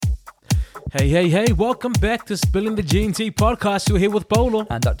Hey, welcome back to Spilling the G&T podcast. You're here with Polo.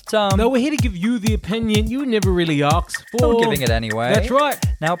 And Dr. Tom. Now, we're here to give you the opinion you never really asked for. I'm giving it anyway. That's right.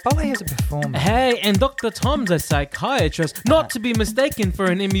 Now, Polo is a performer. Hey, and Dr. Tom's a psychiatrist, not to be mistaken for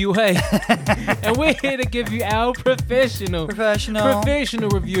an MUA. And we're here to give you our professional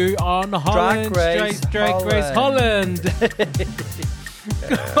review on Holland, Drag Race Holland.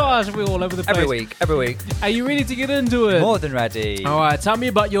 Gosh, we're all over the place. Every week. Are you ready to get into it? More than ready. All right, tell me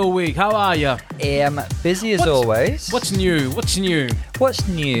about your week. How are you? Busy as always. What's new?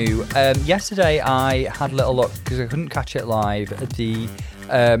 Yesterday I had a little look because I couldn't catch it live at the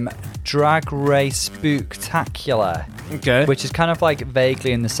Drag Race Spooktacular. Okay. Which is kind of like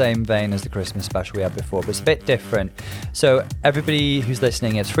vaguely in the same vein as the Christmas special we had before, but it's a bit different. So everybody who's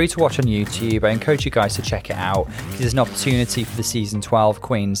listening, it's free to watch on YouTube. I encourage you guys to check it out because there's an opportunity for the season 12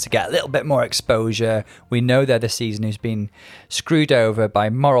 queens to get a little bit more exposure. We know they're the season who's been screwed over by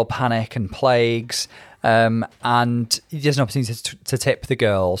moral panic and plagues, and there's an opportunity to tip the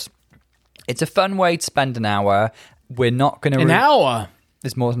girls. It's a fun way to spend an hour. We're not going to... An hour?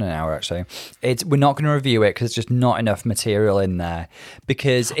 It's more than an hour, actually. We're not going to review it because there's just not enough material in there.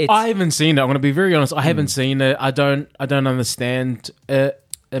 Because it's... I haven't seen it. I'm going to be very honest. I haven't seen it. I don't understand it.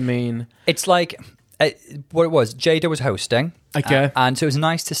 I mean... It's like... what it was, Jada was hosting. Okay. And so it was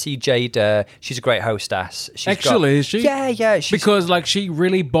nice to see Jada. She's a great hostess. Is she? Yeah. Because, she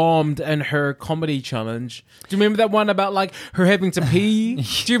really bombed in her comedy challenge. Do you remember that one about, her having to pee?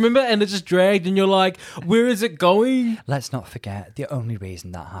 Do you remember? And it just dragged, and you're like, where is it going? Let's not forget, the only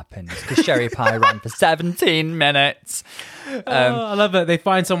reason that happened is because Sherry Pie ran for 17 minutes. I love it. They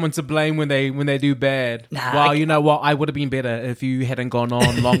find someone to blame when they do bad. You know what? I would have been better if you hadn't gone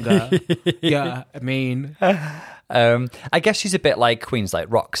on longer. Yeah, I mean... I guess she's a bit like queens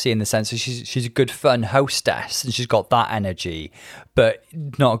like Roxy in the sense that she's a good fun hostess and she's got that energy, but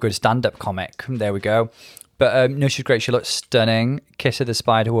not a good stand-up comic. There we go. But no, she's great. She looks stunning. Kiss of the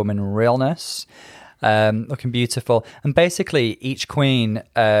Spider Woman realness. Looking beautiful. And basically each queen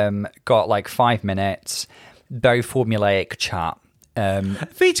got 5 minutes. Very formulaic chat.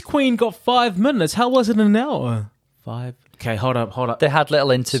 If each queen got 5 minutes, how was it an hour? 5. Okay, hold up. They had little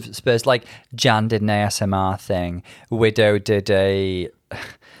interspersed, Jan did an ASMR thing. Widow did a...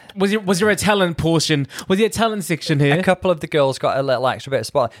 Was there a talent portion? Was there a talent section here? A couple of the girls got a little extra bit of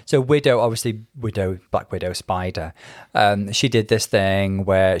spotlight. So Black Widow Spider. She did this thing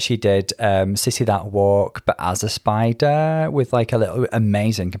where she did Sissy That Walk, but as a spider with a little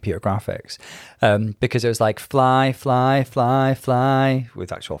amazing computer graphics. Because it was fly, fly, fly, fly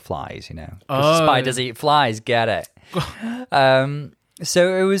with actual flies, you know. Spiders eat flies, get it.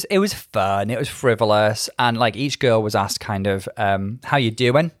 So it was fun. It was frivolous, and each girl was asked kind of how you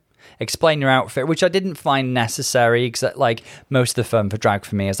doing, explain your outfit, which I didn't find necessary because most of the fun for drag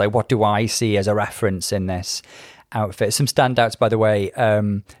for me is what do I see as a reference in this outfit. Some standouts, by the way.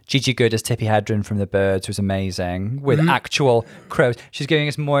 Gigi Good as Tippi Hedren from The Birds was amazing with actual crows. She's giving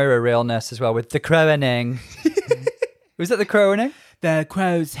us Moira realness as well with the crowing. Was that the crowing? The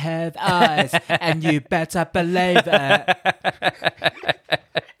crows have eyes, and you better believe it.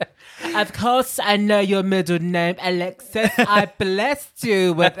 Of course, I know your middle name, Alexis. I blessed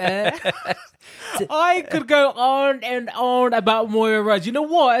you with it. I could go on and on about Moira Rose. You know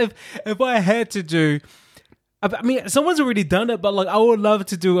what? If I had to do... I mean, someone's already done it, but I would love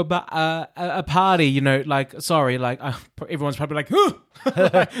to do about a party, everyone's probably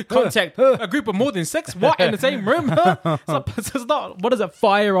contact a group of more than 6, what, in the same room? Huh? It's not, what is it,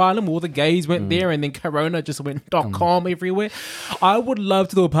 Fire Island, where all the gays went there and then Corona just went .com everywhere. I would love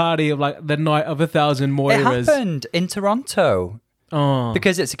to do a party of the night of 1,000 Moiras. It happened in Toronto. Oh.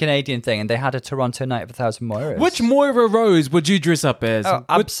 Because it's a Canadian thing and they had a Toronto night of 1,000 Moiras. Which Moira Rose would you dress up as? Oh,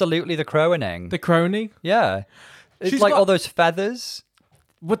 absolutely the crowing. The crowing? Yeah. It's all those feathers.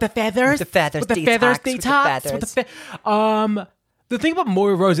 With the feathers? With the feathers. The thing about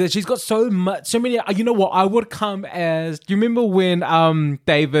Moira Rose is she's got so many. You know what? I would come as. Do you remember when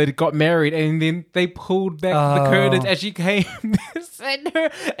David got married and then they pulled back the curtains as she came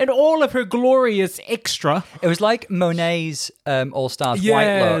and all of her glorious extra? It was like Monet's All Stars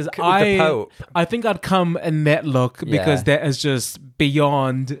white look with the Pope. I think I'd come in that look because that is just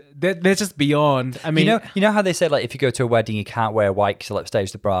beyond. That's just beyond. I mean, you know how they say if you go to a wedding you can't wear white because you'll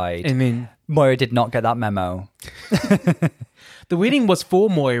upstage the bride. And then Moira did not get that memo. The wedding was for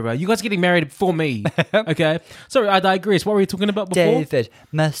Moira. You guys are getting married for me. Okay. Sorry, I digress. What were we talking about before? David,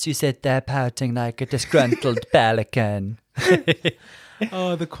 must you sit there pouting like a disgruntled pelican?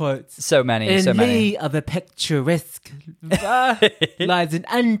 Oh, the quotes. So many. In me of a picturesque lies an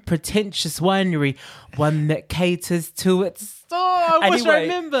unpretentious winery one that caters to its. Oh, I wish I Anyway,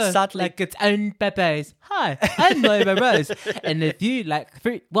 remember. sadly- Like its own Pepe's. Hi, I'm Moira Rose. And if you like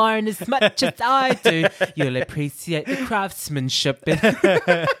fruit wine as much as I do, you'll appreciate the craftsmanship.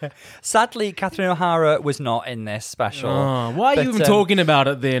 Sadly, Catherine O'Hara was not in this special. Oh, why are But, you even talking about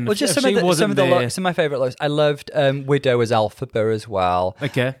it then? Well, just If some she of the wasn't there. looks, some of my favourite looks. I loved Widow as Elphaba as well.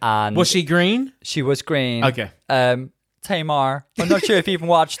 Okay. And Was she green? she was green. Okay. Tamar. I'm not sure if you even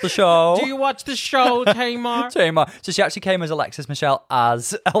watched the show. Do you watch the show, Tamar? Tamar. So she actually came as Alexis Michelle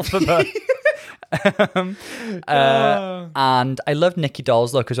as Elphaba. And I loved Nikki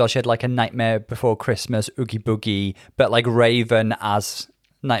Doll's look as well. She had like a Nightmare Before Christmas Oogie Boogie, but like Raven as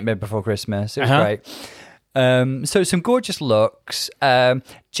Nightmare Before Christmas. It was great. So some gorgeous looks.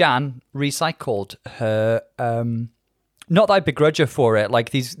 Jan recycled her. Not that I begrudge her for it.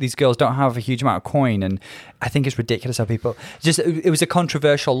 Like these girls don't have a huge amount of coin, and I think it's ridiculous how people just. It was a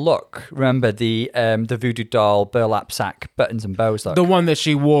controversial look. Remember the voodoo doll burlap sack buttons and bows look, The one that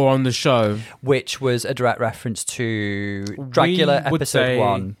she wore on the show. which was a direct reference to Dracula We would episode say-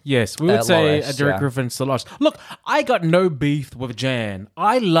 1. Yes, we would say Loris, a direct yeah. reference to Loris. Look, I got no beef with Jan.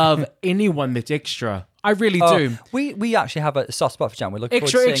 I love anyone that's extra. I really do. We actually have a soft spot for Jan. We're looking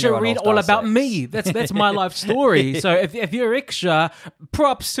Extra, forward to extra, seeing her on read All-Star all about 6. me. That's my life story. So if you're extra,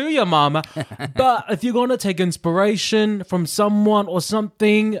 props to your mama. But if you're gonna take inspiration from someone or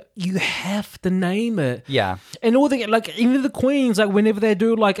something, you have to name it. Yeah. And all the like, even the queens, like whenever they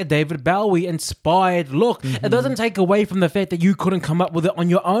do like a David Bowie inspired look, it doesn't take away from the fact that you couldn't come up with it on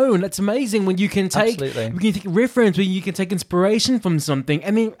your own. It's amazing when you can take, Absolutely. you can take reference, when you can take inspiration from something,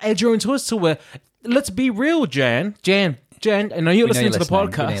 and then add your own twist to it. Let's be real, Jan. I know you're listening to the We know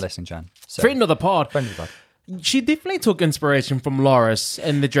podcast. you're listening, Jan. So, Friend of the pod. friend of the pod. She definitely took inspiration from Loris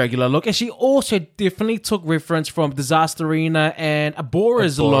in the Dracula look, and she also definitely took reference from Disasterina and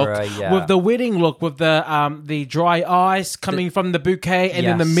Abora's look, yeah. with the wedding look, with the dry ice coming from the bouquet, and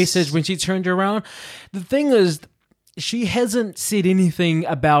then the Yes. message when she turned around. The thing is, she hasn't said anything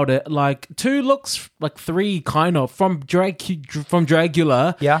about it. Like 2 looks, like 3 kind of from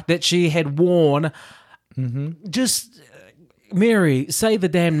Dracula, Yeah. that she had worn. Just Mary, say the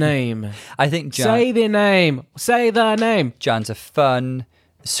damn name. I think Say their name. Say their name. Jan's a fun,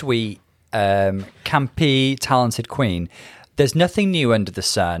 sweet, campy, talented queen. There's nothing new under the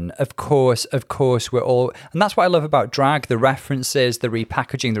sun. Of course, we're all... And that's what I love about drag, the references, the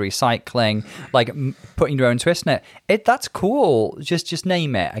repackaging, the recycling, like putting your own twist in it. That's cool. Just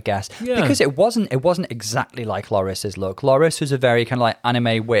name it, I guess. Yeah. Because it wasn't exactly like Loris's look. Loris was a very kind of like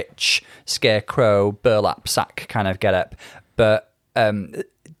anime witch, scarecrow, burlap sack kind of getup. But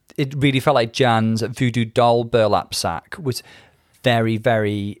it really felt like Jan's voodoo doll burlap sack was very,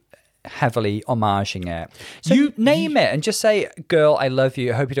 very heavily homaging it. So you name it and just say, girl, I love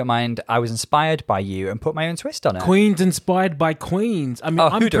you. I hope you don't mind. I was inspired by you, and put my own twist on it. Queens inspired by queens. I mean,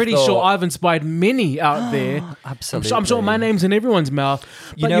 I'm who'd have pretty thought? sure I've inspired many out there. Absolutely. I'm sure my name's in everyone's mouth.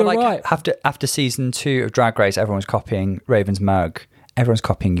 But You know, you're like right. after season 2 of Drag Race, everyone's copying Raven's mug. Everyone's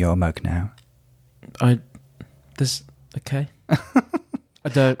copying your mug now. Okay. I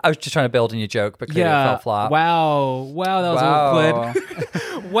don't. I was just trying to build on your joke, but clearly it fell flat. Wow, that was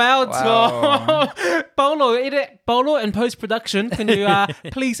awkward. Wow, Tom. Bolo in post production. Can you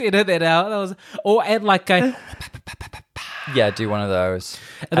please edit that out? That was, or add like a. Yeah, do one of those.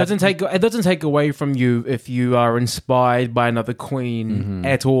 It doesn't take away from you if you are inspired by another queen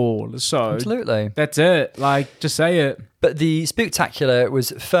at all. So Absolutely. that's it. Like, just say it. But the Spooktacular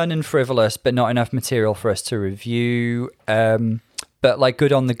was fun and frivolous, but not enough material for us to review. But like,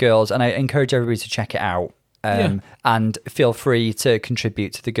 good on the girls, and I encourage everybody to check it out. And feel free to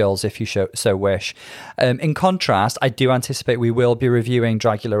contribute to the girls if you so wish. In contrast, I do anticipate we will be reviewing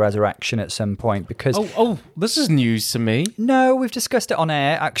Dracula Resurrection at some point because... Oh, this is news to me. No, we've discussed it on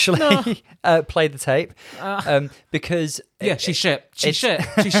air, actually. No. Play the tape. Because... Yeah, she shit. She shit.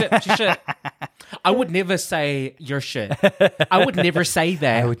 I would never say you're shit. I would never say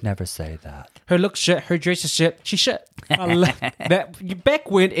that. I would never say that. Her looks shit. Her dress is shit. She shit. I love that.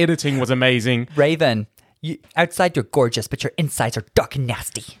 Back when editing was amazing. Raven, outside you're gorgeous, but your insides are dark and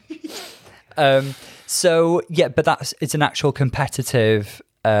nasty. So, yeah, but it's an actual competitive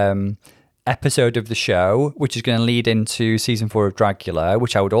episode of the show, which is going to lead into season 4 of Dracula,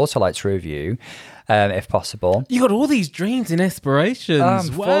 which I would also like to review, if possible. You got all these dreams and aspirations.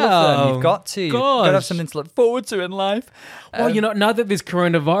 Full of them. You've got to. You've got to have Gosh. something to look forward to in life. Well, now that there's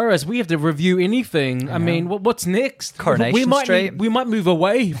coronavirus, we have to review anything. I mean, what's next? Coronation Street. We might move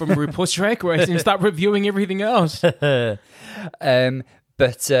away from RuPaul's Drag Race and start reviewing everything else.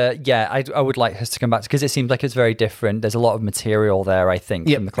 But I would like us to come back because it seems like it's very different. There's a lot of material there, I think,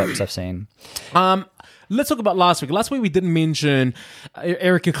 from the clips I've seen. let's talk about last week. Last week we didn't mention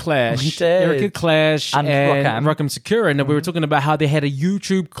Erica Clash. We did. Erica Clash and Rock'em Sakura. And we were talking about how they had a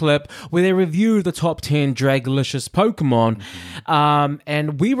YouTube clip where they reviewed the top 10 Dragalicious Pokemon.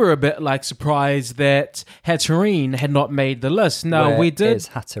 And we were a bit like surprised that Hatterene had not made the list. No, Where we did. is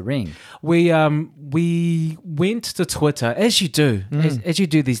Hatterene? We went to Twitter, as you do, as you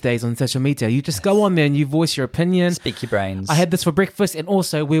do these days on social media. You just go on there and you voice your opinion. Speak your brains. I had this for breakfast, and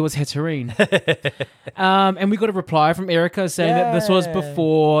also, where was Hatterene? And we got a reply from Erica saying that this was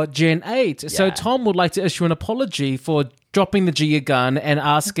before Gen 8. So Tom would like to issue an apology for dropping the Gia gun and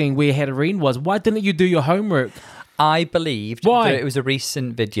asking where Hatterene was. Why didn't you do your homework? I believed that it was a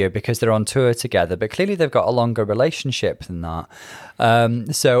recent video because they're on tour together, but clearly they've got a longer relationship than that.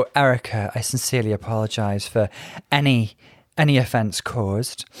 So, Erica, I sincerely apologise for any offence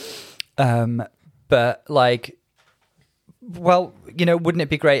caused. But, like, well, you know, wouldn't it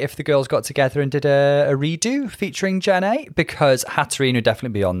be great if the girls got together and did a redo featuring Gen 8? Because Hatterene would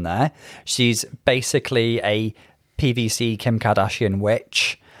definitely be on there. She's basically a PVC Kim Kardashian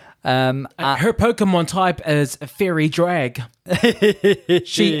witch. Her Pokemon type is Fairy Drag.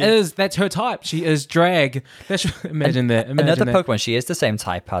 That's her type. She is drag. Imagine that. Another Pokemon she is the same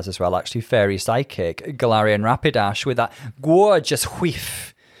type as well, actually, Fairy Psychic, Galarian Rapidash, with that gorgeous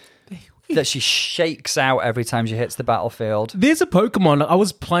whiff that she shakes out every time she hits the battlefield. There's a Pokemon, I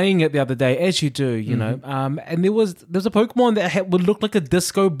was playing it the other day, as you do, you know, and there's a Pokemon that would look like a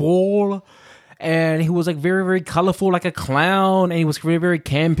disco ball. And he was like very, very colorful, like a clown. And he was very, very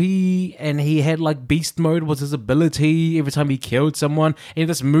campy. And he had like beast mode was his ability every time he killed someone. And he had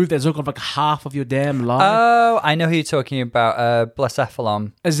this move that took off like half of your damn life. Oh, I know who you're talking about.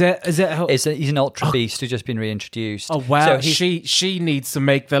 Blacephalon. Is that how? He's an ultra beast who's just been reintroduced. Oh wow! So she needs to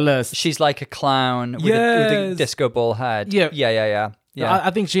make the list. She's like a clown with a disco ball head. Yeah. I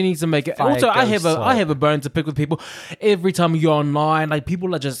think she needs to make it. Also, I have a bone to pick with people. Every time you're online, like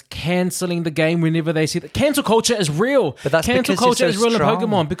people are just canceling the game whenever they see that. Cancel culture is real. But that's cancel because culture you're so is real strong. in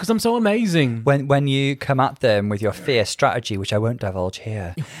Pokemon because I'm so amazing. When you come at them with your fierce strategy, which I won't divulge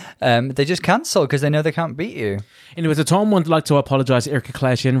here, they just cancel because they know they can't beat you. Anyway, so Tom would like to apologize to Erica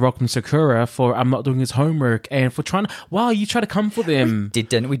Clash and Rock'em Sakura for not doing his homework and for trying to. Wow, you try to come for them.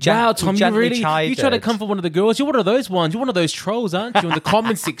 Didn't we? Wow, Tom, you chided. try to come for one of the girls. You're one of those ones. You're one of those trolls, aren't you? In the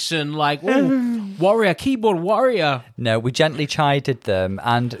comment section. Like, ooh, warrior, keyboard warrior. No, we gently chided them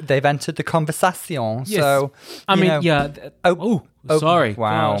and they've entered the conversation. Yes. So, sorry.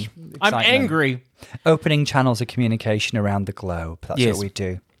 Wow. I'm angry. Opening channels of communication around the globe. That's what we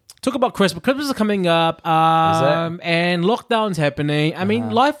do. Talk about Christmas. Christmas is coming up, and lockdown's happening. I mean,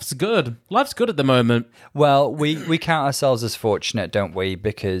 life's good. Life's good at the moment. Well, we count ourselves as fortunate, don't we?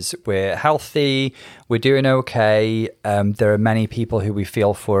 Because we're healthy, we're doing okay. There are many people who we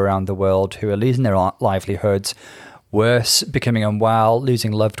feel for around the world who are losing their livelihoods, worse, becoming unwell,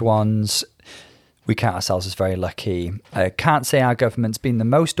 losing loved ones. We count ourselves as very lucky. I can't say our government's been the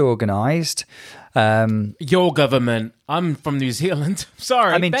most organised. Your government. I'm from New Zealand.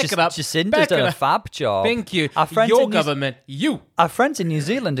 Sorry, I mean, back it up. Jacinda's done a fab job. Thank you. Your government. Our friends in New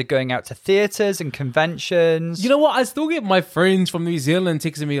Zealand are going out to theatres and conventions. You know what? I still get my friends from New Zealand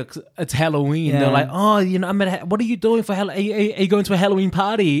texting me, it's Halloween. Yeah. They're like, oh, you know, what are you doing for Halloween? Are you going to a Halloween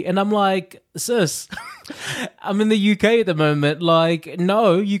party? And I'm like, sis, I'm in the UK at the moment. Like,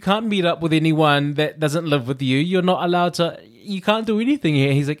 no, you can't meet up with anyone that doesn't live with you. You're not allowed to, you can't do anything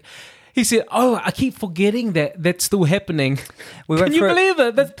here. He said, oh, I keep forgetting that's still happening. Can you believe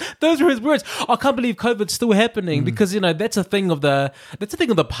it? Those were his words. I can't believe COVID's still happening because, you know, that's a thing of the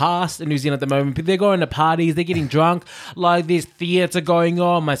past in New Zealand at the moment. They're going to parties, they're getting drunk, like there's theatre going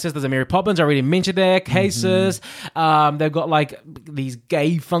on. My sisters and Mary Poppins already mentioned their cases. They've got like these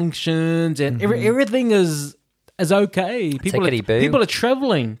gay functions and everything is okay. People are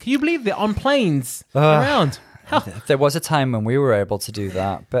traveling. Can you believe they're on planes around? There was a time when we were able to do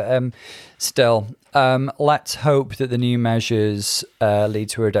that, but still, let's hope that the new measures lead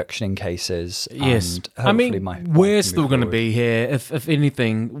to a reduction in cases. Yes, and I mean, we're still going to be here. If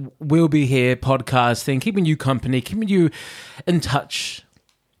anything, we'll be here podcasting, keeping you company, keeping you in touch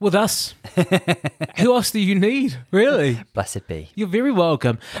with us. Who else do you need, really? Blessed be. You're very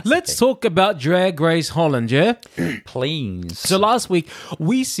welcome. Let's talk about Drag Race Holland, yeah? Please. So last week,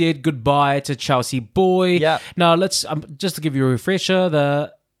 we said goodbye to Chelsea Boy. Yeah. Now, let's just to give you a refresher,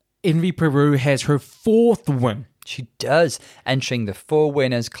 the Envy Peru has her 4th win. She does, entering the 4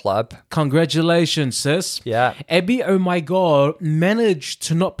 winners club. Congratulations, sis. Yeah. Abby, oh my God, managed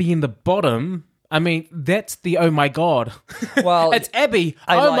to not be in the bottom. I mean, that's the oh my God. Well, it's Abby.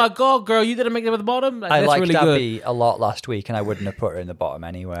 My God, girl, you didn't make it at the bottom. I that's liked really Abby good. a lot last week, and I wouldn't have put her in the bottom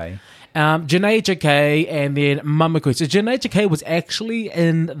anyway. Janae JK and then Mama Queen. So Janae JK was actually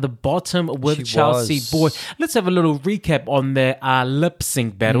in the bottom with She Chelsea was. Boy. Let's have a little recap on their lip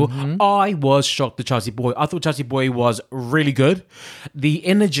sync battle. I was shocked at Chelsea Boy. I thought Chelsea Boy was really good. The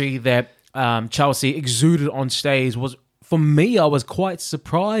energy that Chelsea exuded on stage was, for me, I was quite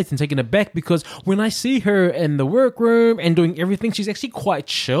surprised and taken aback because when I see her in the workroom and doing everything, she's actually quite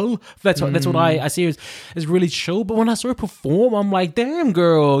chill. That's what I see her as really chill. But when I saw her perform, I'm like, damn,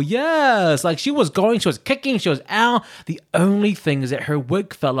 girl, yes. Like, she was kicking, she was out. The only thing is that her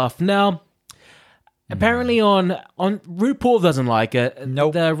wig fell off. Now, apparently on RuPaul doesn't like it.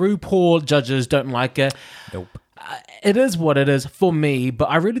 Nope. The RuPaul judges don't like it. Nope. It is what it is for me, but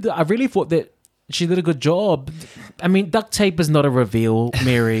I really thought that she did a good job. I mean, duct tape is not a reveal,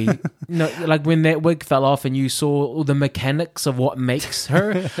 Mary. No, like when that wig fell off and you saw all the mechanics of what makes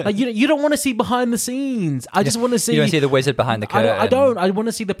her. Like you don't want to see behind the scenes. I just want to see. You don't see the wizard behind the curtain. I don't. I want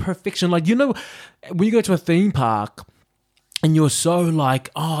to see the perfection. Like, when you go to a theme park and you're so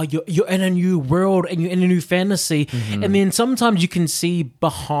like, oh, you're in a new world and you're in a new fantasy. Mm-hmm. And then sometimes you can see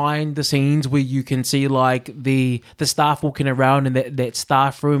behind the scenes where you can see like the staff walking around in that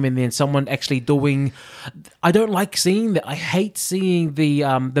staff room and then someone actually doing... I don't like seeing that. I hate seeing the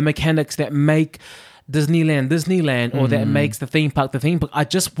mechanics that make Disneyland or that makes the theme park. I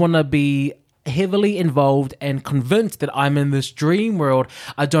just want to be heavily involved and convinced that I'm in this dream world.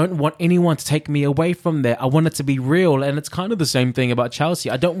 I don't want anyone to take me away from that. I want it to be real, and it's kind of the same thing about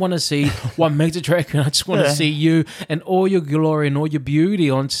Chelsea. I don't want to see what makes it dragon. I just want to see you and all your glory and all your beauty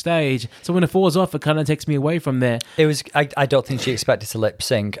on stage. So when it falls off, it kind of takes me away from there. It was. I don't think she expected to lip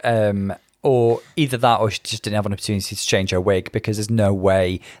sync. Or either that, or she just didn't have an opportunity to change her wig, because there's no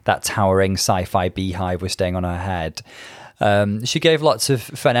way that towering sci-fi beehive was staying on her head. She gave lots of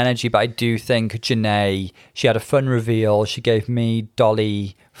fun energy, but I do think Janae, she had a fun reveal. She gave me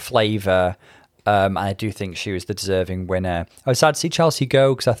Dolly flavour, and I do think she was the deserving winner. I was sad to see Chelsea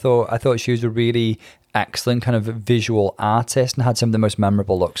go, because I thought she was a really excellent kind of visual artist and had some of the most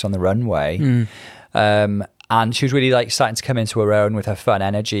memorable looks on the runway. And she was really like starting to come into her own with her fun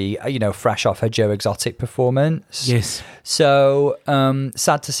energy, fresh off her Joe Exotic performance. Yes. So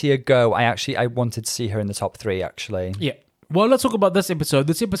sad to see her go. I wanted to see her in the top 3, actually. Yeah. Well, let's talk about this episode.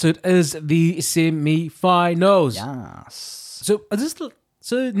 This episode is the semi-finals. Yes.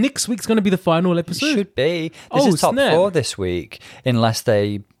 So next week's going to be the final episode? It should be. This is top snap. 4 this week, unless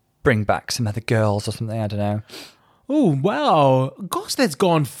they bring back some other girls or something. I don't know. Oh, wow. Gosh, that's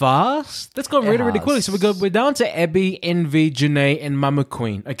gone fast. That's gone really, really has. quickly. So we're down to Abby, Envy, Janae, and Mama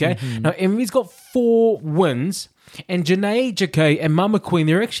Queen, okay? Now, Envy's got 4 wins, and Janae, JK, and Mama Queen,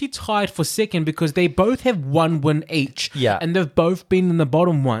 they're actually tied for second because they both have 1 win each. Yeah. And they've both been in the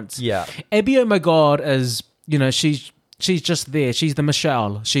bottom once. Yeah. Abby, oh my God, is, she's just there. She's the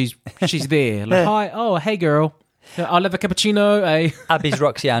Michelle. She's there. Like, hi, oh, hey, girl. I'll have a cappuccino. Abby's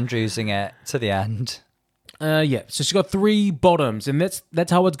Roxy Andrewsing it to the end. Yeah, so she's got 3 bottoms, and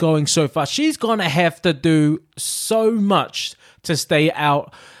that's how it's going so far. She's gonna have to do so much to stay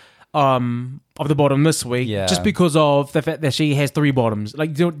out of the bottom this week, just because of the fact that she has 3 bottoms.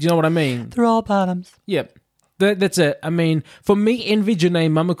 Like, do you know what I mean? They're all bottoms. Yeah, that's it. I mean, for me, Envy,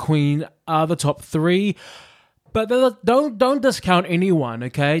 Janae, Mama Queen are the top 3. But don't discount anyone,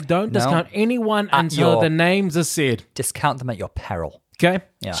 okay? Don't discount anyone until the names are said. Discount them at your peril. Okay?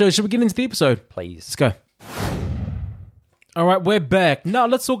 Yeah. So should we get into the episode? Please. Let's go. All right, we're back. Now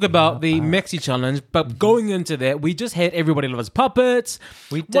let's talk about the Maxi Challenge. But going into that, we just had Everybody Loves Puppets.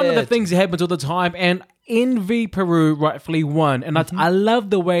 We did. One of the things that happens all the time, and Envy Peru rightfully won. And I love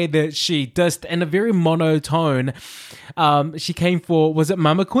the way that she just, in a very monotone, she came for, was it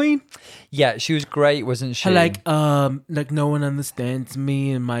Mama Queen? Yeah, she was great, wasn't she? Like no one understands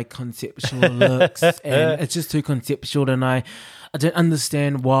me and my conceptual looks, and it's just too conceptual, and I don't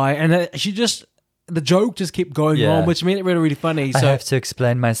understand why. And the joke just kept going on, which made it really, really funny. So I have to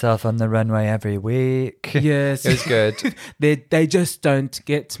explain myself on the runway every week. Yes. It was good. they just don't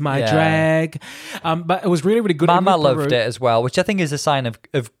get my drag. But it was really, really good. Mama loved it as well, which I think is a sign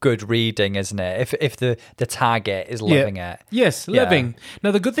of good reading, isn't it? If the target is loving it. Yes, living.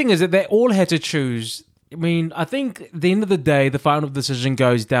 Now, the good thing is that they all had to choose. I mean, I think at the end of the day, the final decision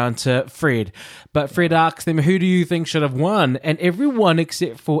goes down to Fred. But Fred asks them, who do you think should have won? And everyone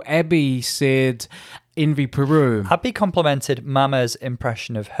except for Abby said Envy Peru. Abby complimented Mama's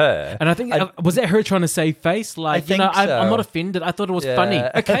impression of her. And I think, was that her trying to save face? Like, I think so. I'm not offended. I thought it was funny.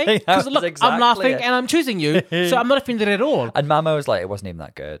 Okay? Because look, exactly I'm laughing and I'm choosing you. So I'm not offended at all. And Mama was like, it wasn't even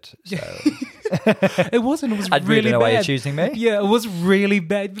that good. So. It wasn't. It was I really really know bad. why you're choosing me. Yeah, it was really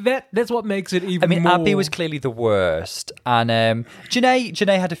bad. That's what makes it even. I mean, more... Abby was clearly the worst, and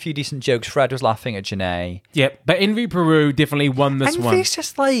Janae had a few decent jokes. Fred was laughing at Janae. Yeah, but Envy Peru definitely won this one. Envy's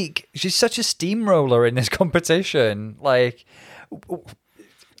just like she's such a steamroller in this competition. Like,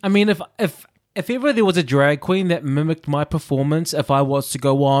 I mean, if ever there was a drag queen that mimicked my performance, if I was to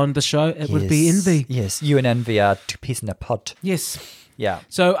go on the show, it would be Envy. Yes, you and Envy are two peas in a pod. Yes. Yeah.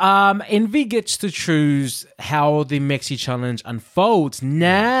 So Envy gets to choose how the Maxi Challenge unfolds.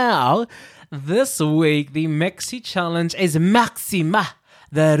 Now, this week, the Maxi Challenge is Maxima,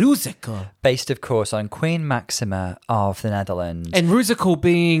 the Rusical. Based, of course, on Queen Maxima of the Netherlands. And Rusical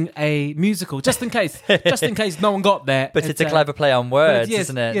being a musical, just in case no one got that. But it's a clever play on words,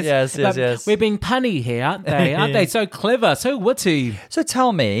 isn't it? Yes. We're being punny here, aren't they? Aren't they so clever, so witty? So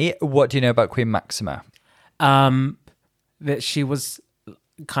tell me, what do you know about Queen Maxima? That she was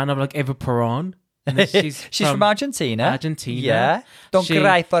kind of like Eva Peron. And that She's from Argentina. Argentina. Yeah. Don't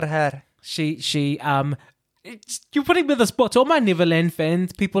cry for her. You're putting me on the spot. All my Neverland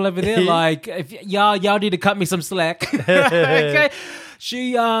fans, people over there, like, y'all need to cut me some slack. Okay.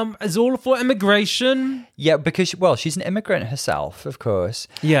 She is all for immigration. Yeah, because she's an immigrant herself, of course.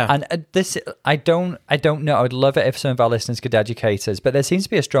 Yeah. And this, I don't know. I would love it if some of our listeners could educate us, but there seems to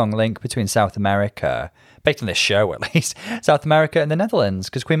be a strong link between South America, based on this show at least, South America and the Netherlands,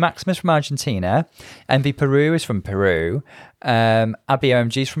 because Queen Maxima is from Argentina, Envy Peru is from Peru, Abby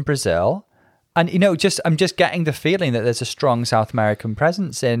OMG is from Brazil. And, I'm just getting the feeling that there's a strong South American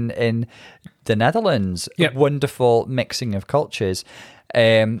presence in the Netherlands. Yep. Wonderful mixing of cultures.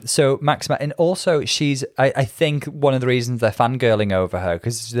 So Maxima, and also I think one of the reasons they're fangirling over her,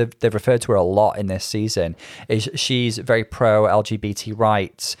 because they've referred to her a lot in this season, is she's very pro LGBT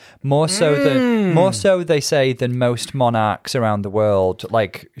rights, more so they say than most monarchs around the world.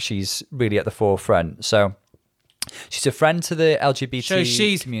 Like, she's really at the forefront. So she's a friend to the LGBT So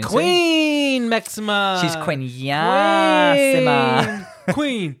she's community. Queen Maxima. She's Queen Maxima.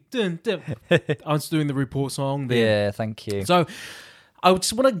 Queen. Dun, dun. I was doing the RuPaul song there. Yeah, thank you. So I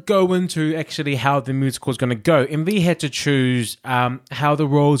just want to go into actually how the musical is going to go. Envy had to choose how the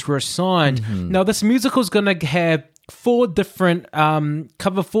roles were assigned. Mm-hmm. Now, this musical is going to have cover four different,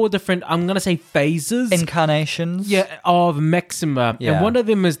 I'm going to say phases. Incarnations. Yeah, of Maxima. Yeah. And one of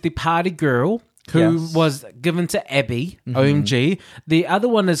them is the party girl, who Yes. was given to Abby, OMG. The other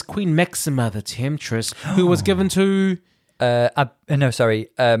one is Queen Maxima, the temptress, who was given to...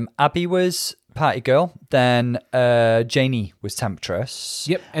 Abby was party girl. Then Janie was temptress.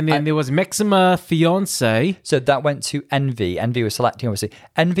 Yep, and then there was Maxima, fiance. So that went to Envy. Envy was selecting, obviously.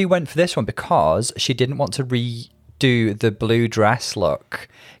 Envy went for this one because she didn't want to redo the blue dress look,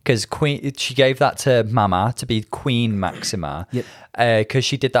 because she gave that to Mama to be Queen Maxima. Yep. Because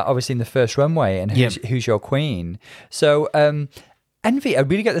she did that obviously in the first runway. And who's your queen? So Envy, I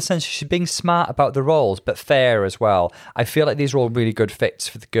really get the sense she's being smart about the roles, but fair as well. I feel like these are all really good fits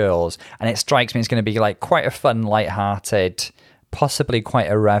for the girls, and it strikes me it's going to be like quite a fun, light-hearted, possibly quite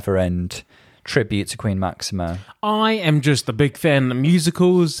irreverent tribute to Queen Maxima. I am just a big fan of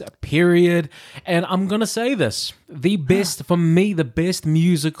musicals, period. And I'm going to say this. For me, the best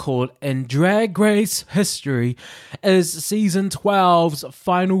musical in Drag Race history is season 12's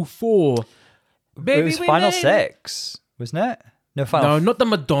Final Four. It was Final Six, wasn't it? No, not the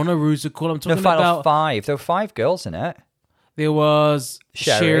Madonna musical. I'm talking Final about... Five. There were 5 girls in it. There was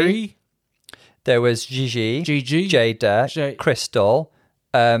Sherry. There was Gigi. Jada. Crystal.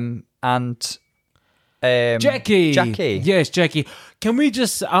 And Jackie. Jackie. Yes, Jackie. Can we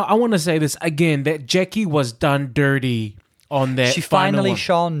just... I want to say this again, that Jackie was done dirty on that. She finally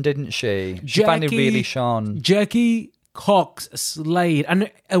shone, didn't she? She finally really shone. Jackie Cox slayed. And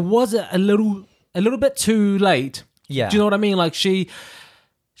it was a little bit too late. Yeah. Do you know what I mean? Like, she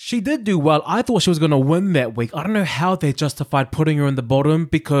did do well. I thought she was going to win that week. I don't know how they justified putting her in the bottom,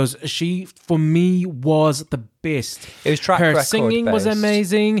 because she, for me, was the best. It was track Her record singing was based.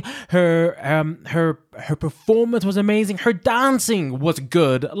 amazing. Her performance was amazing. Her dancing was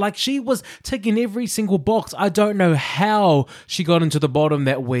good. Like, she was ticking every single box. I don't know how she got into the bottom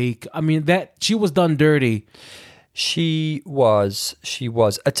that week. I mean, she was done dirty. She was.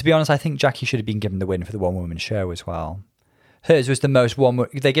 To be honest, I think Jackie should have been given the win for the one-woman show as well. Hers was the most one.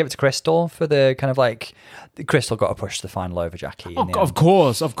 They gave it to Crystal for the kind of like... Crystal got to push the final over Jackie. Of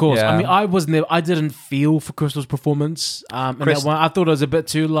course. Yeah. I mean, I didn't feel for Crystal's performance in that one. I thought it was a bit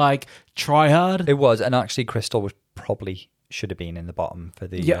too like try hard. It was, and actually, Crystal should have been in the bottom for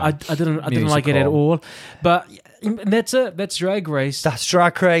the. I didn't like it at all. But that's it. That's Drag Race. That's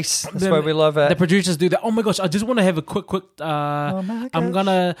Drag Race. That's why we love it. The producers do that. Oh my gosh! I just want to have a quick. I'm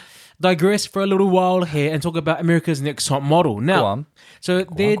gonna digress for a little while here and talk about America's Next Top Model. Now, Go on. So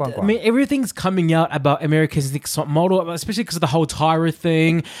I mean, everything's coming out about America's Next Top Model, especially because of the whole Tyra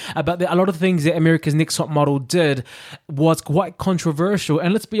thing. About a lot of things that America's Next Top Model did was quite controversial.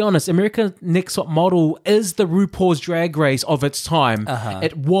 And let's be honest, America's Next Top Model is the RuPaul's Drag Race of its time.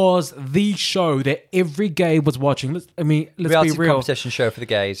 It was the show that every gay was watching. Let's Reality be real. competition show for the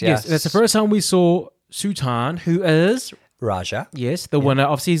gays. Yes, That's the first time we saw Sultan, who is Raja. yes the winner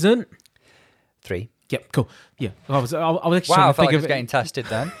of season 3. Yep, cool. Yeah, I was actually Wow, trying I to felt think like I of was it. getting tested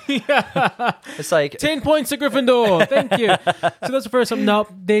then. It's like 10 points to Gryffindor. Thank you. So that's the first time. Now,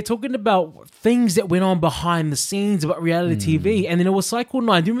 they're talking about things that went on behind the scenes about reality TV. And then it was cycle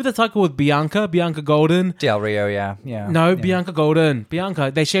 9. Do you remember the cycle with Bianca Golden? Del Rio, yeah. No, yeah. Bianca Golden.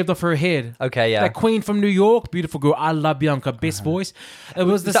 Bianca, they shaved off her head. Okay, yeah. That queen from New York. Beautiful girl. I love Bianca. Best voice. It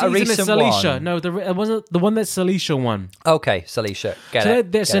was the Is that a season that recent Salisha. one? No, it wasn't the one that Salisha won. Okay, Salisha.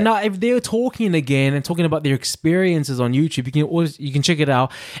 Get it. So now, if they're talking again and talking about their experiences on YouTube, you can check it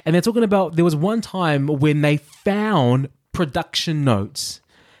out. And they're talking about there was one time when they found production notes.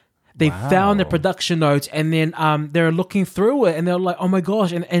 They found the production notes, and then they're looking through it, and they're like, "Oh my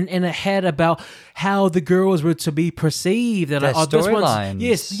gosh!" And it had about how the girls were to be perceived. They're like, Their "Oh, this one's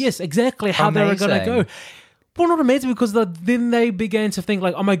storylines. yes, exactly how they were going to Amazing. go." Well, not amazing because then they began to think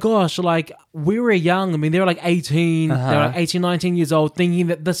like, oh my gosh, like we were young. I mean, they were like 18, they're like 18, 19 years old, thinking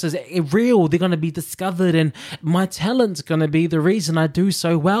that this is real. They're going to be discovered and my talent's going to be the reason I do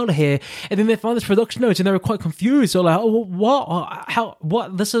so well here. And then they found this production notes and they were quite confused. So like, oh, what? How?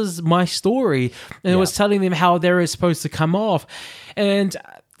 What? This is my story. And it was telling them how they were supposed to come off. And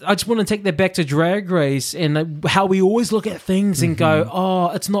I just want to take that back to Drag Race and how we always look at things and go,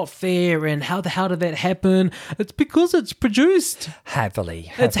 oh, it's not fair. And how the hell did that happen? It's because it's produced.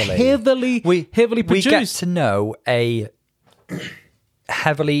 Heavily. It's heavily produced. We get to know a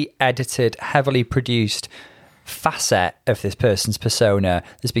heavily edited, heavily produced facet of this person's persona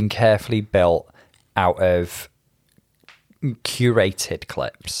that's been carefully built out of curated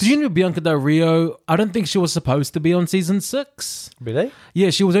clips. Do you know Bianca Del Rio? I don't think she was supposed to be on season 6. Really?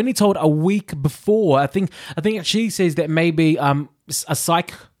 Yeah, she was only told a week before. I think she says that maybe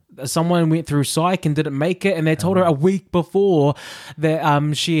someone went through psych and didn't make it, and they told her a week before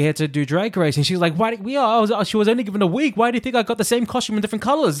that she had to do Drag Race, and she's like, "Why? She was only given a week. Why do you think I got the same costume in different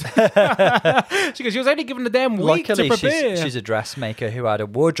colors?" She goes, "She was only given a damn week Luckily, to prepare." she's a dressmaker who had a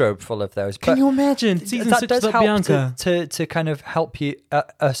wardrobe full of those. Can But you imagine season that 6 does of help Bianca? to kind of help you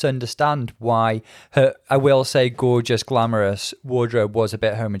us understand why her, I will say, gorgeous, glamorous wardrobe was a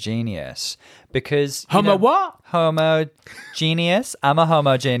bit homogeneous. Because What? Homogeneous. I'm a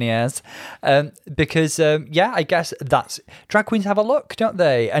homogeneous. Because I guess that's drag queens have a look, don't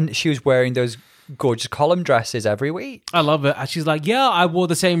they? And she was wearing those gorgeous column dresses every week. I love it. And she's like, "Yeah, I wore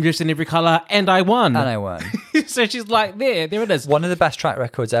the same dress in every color, and I won." And I won. So she's like, there it is. One of the best track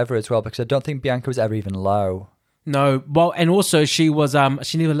records ever as well, because I don't think Bianca was ever even low. No, well, and also she was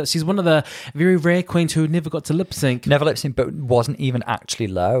she's one of the very rare queens who never got to lip sync. Never lip sync, but wasn't even actually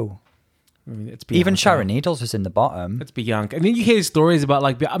low. I mean, it's Even Bianca. Sharon Needles was in the bottom. It's Bianca. And then you hear stories about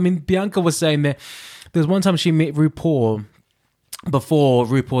Bianca was saying that there was one time she met RuPaul before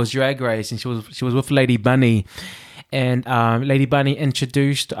RuPaul's Drag Race, and she was with Lady Bunny, and Lady Bunny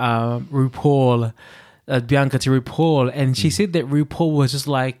introduced RuPaul, Bianca to RuPaul, and she said that RuPaul was just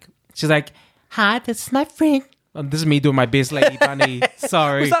like, she's like, "Hi, this is my friend." This is me doing my best Lady Bunny.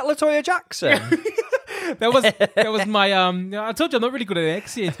 Sorry. Was that LaToya Jackson? That was my I told you I'm not really good at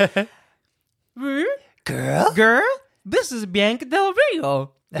accent. Girl, this is Bianca Del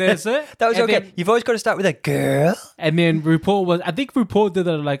Rio. That's it. That was And okay. then- You've always got to start with a girl. And then I think RuPaul did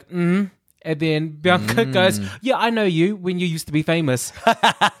it like, and then Bianca goes, "Yeah, I know you when you used to be famous."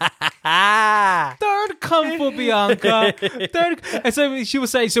 Third come for Bianca. And so she was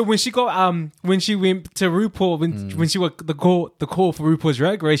saying, so when she got when she went to RuPaul, when she was the call for RuPaul's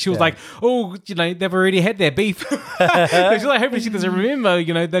Drag Race, she was like, "Oh, they've already had their beef." So she's like, hopefully she doesn't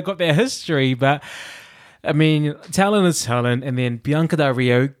remember, they've got their history. But I mean, talent is talent, and then Bianca Del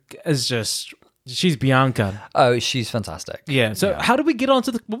Rio is just, she's Bianca. Oh, she's fantastic. Yeah. So how did we get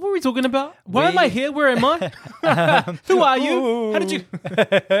onto what were we talking about? Why am I here? Where am I? Who are you? How did you?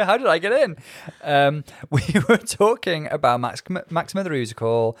 How did I get in? We were talking about Maxima the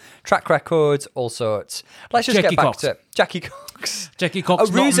Musical, track records, all sorts. Let's just Jackie get back Cox. to it. Jackie Cox. Jackie Cox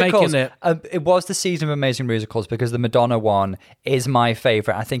not musicals. making it. It was the season of amazing musicals because the Madonna one is my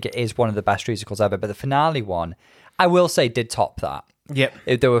favourite. I think it is one of the best musicals ever. But the finale one, I will say, did top that.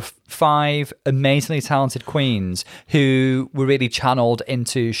 Yep. There were 5 amazingly talented queens who were really channeled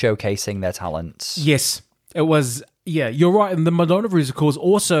into showcasing their talents. Yes, it was. Yeah, you're right. And the Madonna musicals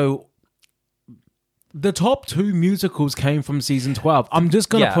also. The top 2 musicals came from season 12. I'm just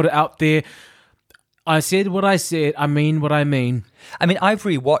going to put it out there. I said what I said. I mean what I mean. I mean, I've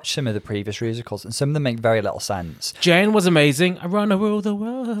rewatched some of the previous musicals, and some of them make very little sense. Jan was amazing. I run around the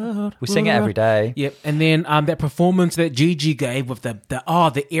world. We sing it every day. Yep. And then that performance that Gigi gave with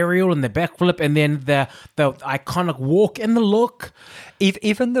the aerial and the backflip, and then the iconic walk and the look.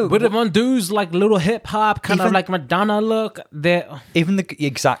 Even the with Mondo's like little hip hop kind of like Madonna look. Even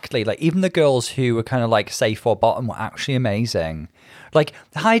the girls who were kind of like safe or bottom were actually amazing. Like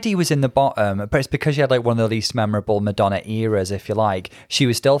Heidi was in the bottom, but it's because she had like one of the least memorable Madonna eras, if you like. She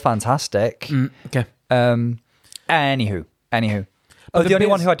was still fantastic. Okay. Anywho. The only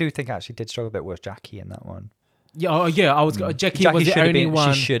one who I do think actually did struggle a bit was Jackie in that one. Yeah, Jackie was the only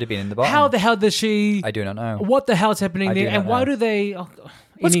one. She should have been in the bottom. How the hell did she? I do not know. What the hell's happening there? And why do they?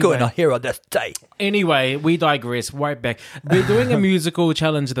 What's going on here on this day? Anyway, we digress. Right back. We're doing a musical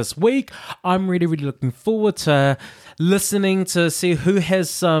challenge this week. I'm really, really looking forward to listening to see who has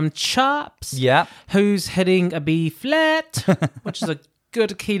some chops. Yeah. Who's hitting a B flat, which is a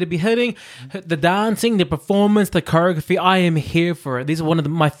good key to be hitting. The dancing, the performance, the choreography. I am here for it. These are one of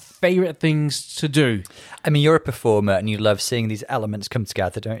my favorite things to do. I mean, you're a performer and you love seeing these elements come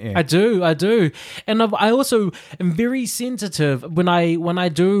together, don't you? I do. And I also am very sensitive when I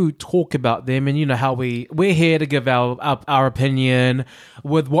do talk about them, and you know how we're here to give our opinion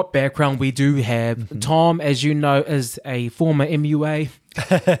with what background we do have. Mm-hmm. Tom, as you know, is a former MUA.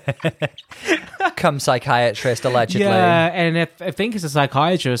 Come psychiatrist, allegedly. Yeah, and I think he's a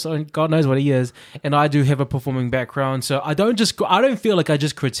psychiatrist, and God knows what he is. And I do have a performing background, so I don't feel like I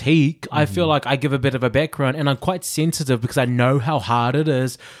just critique. I feel like I give a bit of a background, and I'm quite sensitive because I know how hard it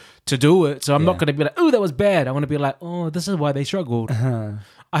is to do it. So I'm not going to be like, "Oh, that was bad." I want to be like, "Oh, this is why they struggled." Uh-huh.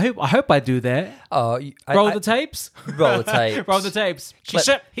 I hope I do that. Oh, roll the tapes. Roll the tapes. Roll the tapes.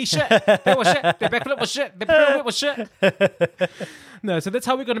 He shit. They was shit. Their backflip was shit. Their pirouette was shit. No, so that's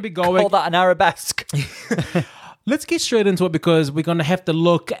how we're going to be going. Call that an arabesque. Let's get straight into it because we're going to have to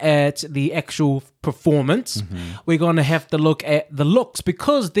look at the actual performance. Mm-hmm. We're going to have to look at the looks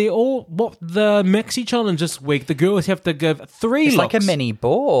because they're all the Maxi Challenge this week. The girls have to give 3 looks. It's like like a mini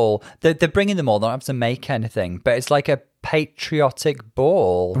ball. They're bringing them all. They don't have to make anything, but it's like a patriotic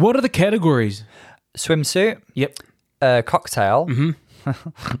ball. What are the categories? Swimsuit. Yep. Cocktail. Mm-hmm.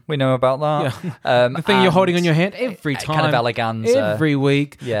 We know about that. Yeah. The thing you're holding in your hand every time. Kind of eleganza. Every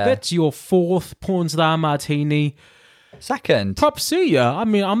week. Yeah. That's your 4th porn star martini. 2nd. Props to you. I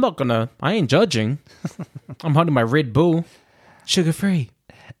mean, I ain't judging. I'm holding my Red Bull. Sugar free.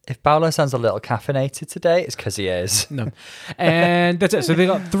 If Paolo sounds a little caffeinated today, it's because he is. No. And that's it. So they've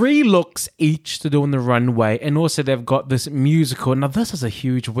got 3 looks each to do on the runway. And also they've got this musical. Now, this is a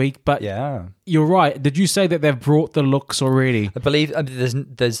huge week, but yeah, you're right. Did you say that they've brought the looks already? I believe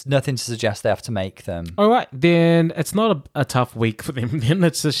there's nothing to suggest they have to make them. All right. Then it's not a tough week for them. Then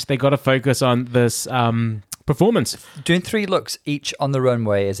it's just they got to focus on this performance. Doing 3 looks each on the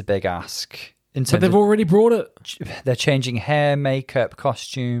runway is a big ask. But they've already brought it. They're changing hair, makeup,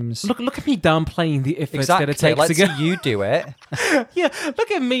 costumes. Look at me downplaying the efforts that it takes to get. You do it. Yeah,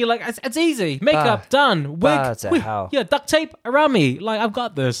 look at me. Like it's easy. Makeup done. Wig. Yeah, duct tape around me. Like I've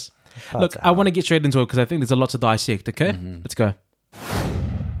got this. Look, I want to get straight into it because I think there's a lot to dissect. Okay, Let's go.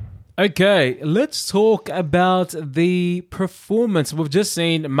 Okay, let's talk about the performance. We've just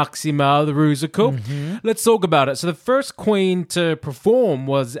seen Maxima, the Rusical. Mm-hmm. Let's talk about it. So the first queen to perform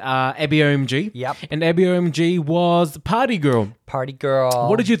was Abby OMG. Yep. And Abby OMG was the party girl. Party girl.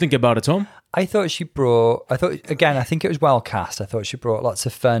 What did you think about it, Tom? I think it was well cast. I thought she brought lots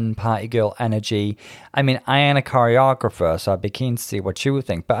of fun party girl energy. I mean, I am a choreographer, so I'd be keen to see what you would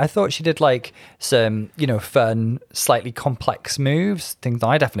think. But I thought she did like some, fun, slightly complex moves, things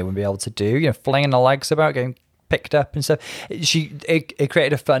I definitely wouldn't be able to do. Flinging the legs about, getting picked up and stuff. It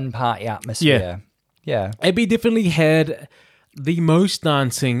created a fun party atmosphere. Yeah. Abby definitely had the most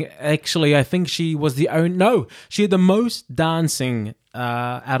dancing. Actually, I think she was she had the most dancing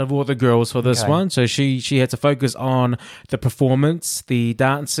out of all the girls for this one. So she had to focus on the performance, the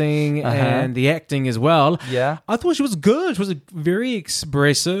dancing, and the acting as well. Yeah. I thought she was good. She was very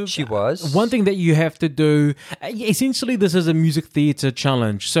expressive. She was. One thing that you have to do, essentially this is a music theatre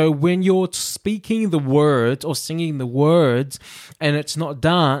challenge. So when you're speaking the words or singing the words and it's not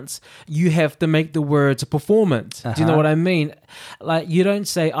dance, you have to make the words a performance. Do you know what I mean? Like you don't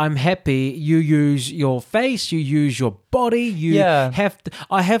say I'm happy, you use your face, you use your body,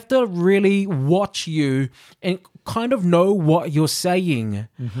 I have to really watch you and kind of know what you're saying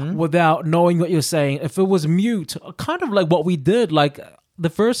without knowing what you're saying. If it was mute, kind of like what we did, like the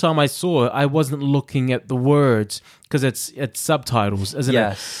first time I saw it, I wasn't looking at the words because it's subtitles, isn't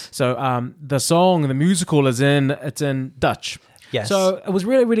it? So the song, the musical it's in Dutch. Yes. So it was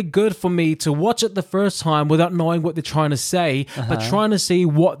really, really good for me to watch it the first time without knowing what they're trying to say, but trying to see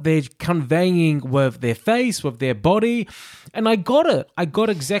what they're conveying with their face, with their body. And I got it. I got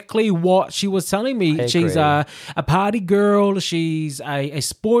exactly what she was telling me. She's a party girl. She's a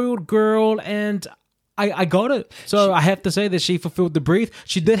spoiled girl. And I got it. So I have to say that she fulfilled the brief.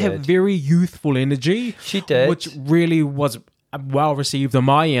 She did have very youthful energy. She did. Which really was well received on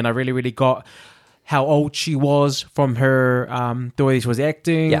my end. I really, really got how old she was from her, the way she was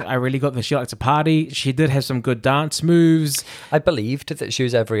acting. Yeah. I really got that she liked to party. She did have some good dance moves. I believed that she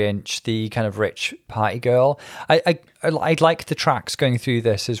was every inch the kind of rich party girl. I liked the tracks going through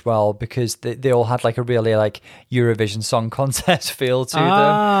this as well because they all had like a really like Eurovision Song Contest feel to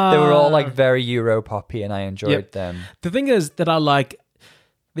them. They were all like very Euro poppy and I enjoyed them. The thing is that I like,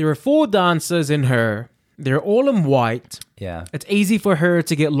 there are 4 dancers in her. They're all in white. Yeah. It's easy for her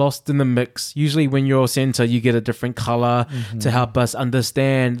to get lost in the mix. Usually when you're center, you get a different color to help us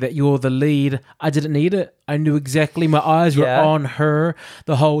understand that you're the lead. I didn't need it. I knew exactly my eyes were on her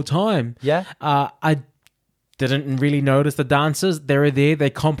the whole time. Yeah. I didn't really notice the dancers. They were there. They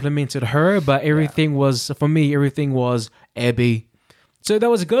complimented her, but everything was, for me, everything was Abby. So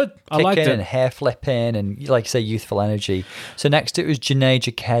that was good. I liked it. And hair flipping and, like you say, youthful energy. So next it was Janae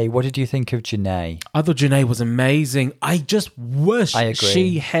Jacquet. What did you think of Janae? I thought Janae was amazing. I just wish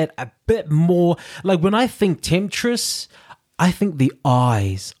she had a bit more. Like when I think Temptress, I think the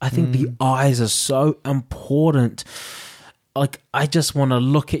eyes. I think the eyes are so important. Like, I just want to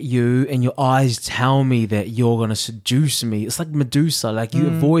look at you and your eyes tell me that you're going to seduce me. It's like Medusa. Like, you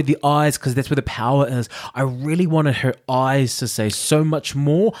avoid the eyes because that's where the power is. I really wanted her eyes to say so much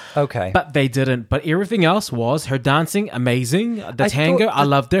more. Okay. But they didn't. But everything else was her dancing, amazing. The tango, I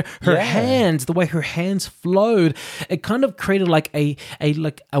loved her. Her hands, the way her hands flowed, it kind of created like a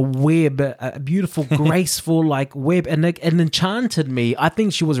web, a beautiful, graceful like web, and it enchanted me. I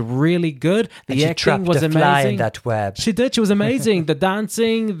think she was really good. The acting was amazing. Fly in that web. She did. She was amazing. The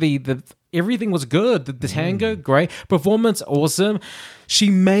dancing, the everything was good. The tango, great. Performance, awesome.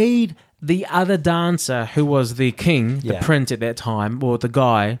 She made the other dancer, who was the king, the prince at that time, or the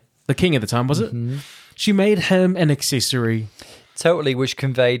guy, the king at the time, was it? She made him an accessory. Totally, which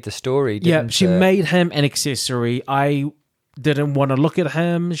conveyed the story, didn't it? She made him an accessory. I didn't want to look at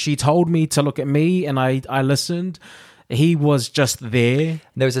him. She told me to look at me, and I listened. He was just there.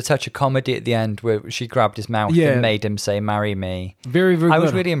 There was a touch of comedy at the end where she grabbed his mouth and made him say, "Marry me." Very, very good. I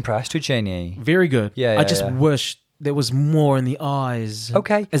was really impressed with Janie. Very good. I just wish there was more in the eyes.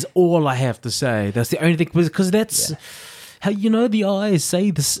 Okay. Is all I have to say. That's the only thing. Because that's how, you know, the eyes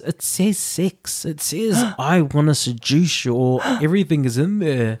say this. It says sex. It says, I want to seduce you, or everything is in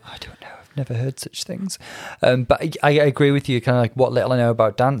there. I don't know. Never heard such things, but I agree with you. Kind of like what little I know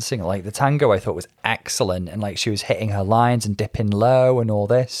about dancing, like the tango, I thought was excellent, and like she was hitting her lines and dipping low and all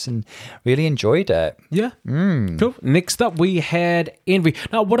this, and really enjoyed it. Yeah, cool. Next up, we had Envy.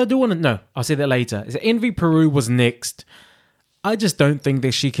 Now, what I do want to know, I'll say that later. Is that Envy Peru was next. I just don't think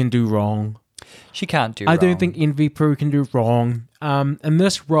that she can do wrong. She can't do wrong. I don't think Envy Peru can do wrong. In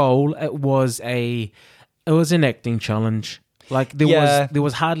this role, it was an acting challenge. Like there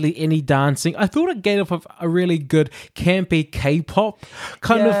was hardly any dancing. I thought it gave off a really good campy K-pop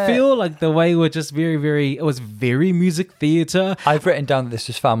kind of feel. Like the way we're just it was very music theater. I've written down that this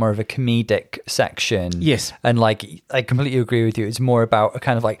was far more of a comedic section. Yes. And like, I completely agree with you. It's more about a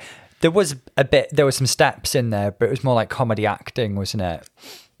kind of like, there was some steps in there, but it was more like comedy acting, wasn't it?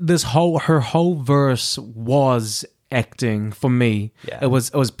 Her whole verse was acting for me. It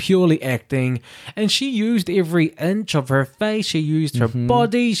was purely acting, and she used every inch of her face. She used her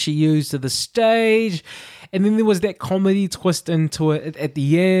body. She used the stage, and then there was that comedy twist into it at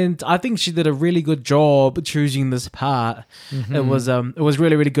the end. I think she did a really good job choosing this part. It was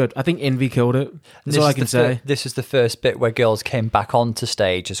really, really good. I think Envy killed it. That's all I can say. This is the first bit where girls came back onto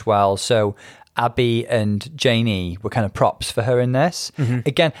stage as well. So Abby and Janie were kind of props for her in this.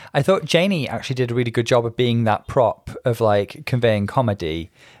 Again, I thought Janie actually did a really good job of being that prop of like conveying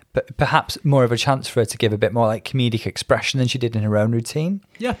comedy, but perhaps more of a chance for her to give a bit more like comedic expression than she did in her own routine.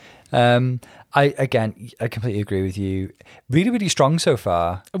 Yeah. I completely agree with you. Really, really strong so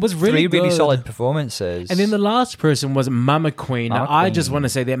far. It was really really good. solid performances. And then the last person was Mama Queen. Now, I just want to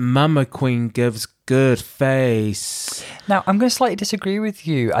say that Mama Queen gives good face. Now, I'm going to slightly disagree with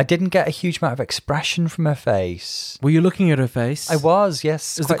you. I didn't get a huge amount of expression from her face. Were you looking at her face? I was,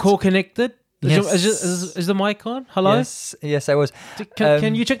 yes. Is the core connected? Yes. Is the mic on? Hello? Yes, I was.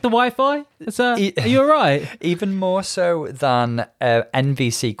 Can you check the Wi-Fi? Are you all right? Even more so than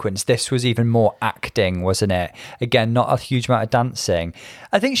Envy sequence, this was even more acting, wasn't it? Again, not a huge amount of dancing.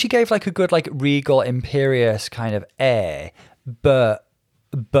 I think she gave like a good like regal, imperious kind of air, but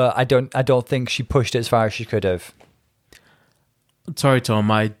I don't think she pushed it as far as she could have. Sorry, Tom.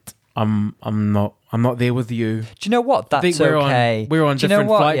 I'm not there with you. Do you know what? That's okay. We're on different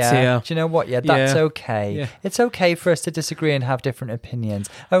flights here. Do you know what? Yeah, that's okay. Yeah. It's okay for us to disagree and have different opinions.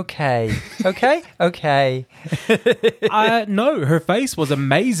 Okay. Okay. No, her face was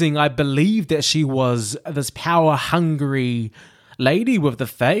amazing. I believe that she was this power-hungry lady with the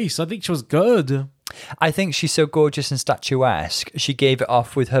face. I think she was good. I think she's so gorgeous and statuesque. She gave it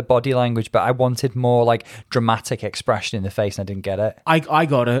off with her body language, but I wanted more like dramatic expression in the face and I didn't get it. I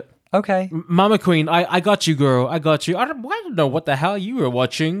got it. Okay. Mama Queen, I got you, girl. I got you. I don't know what the hell you were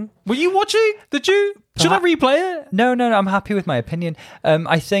watching. Were you watching? Did you? Should I replay it? No. I'm happy with my opinion.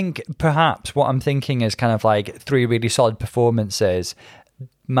 I think perhaps what I'm thinking is kind of like 3 really solid performances.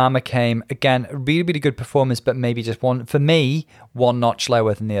 Mama came, again, a really, really good performance, but maybe just one notch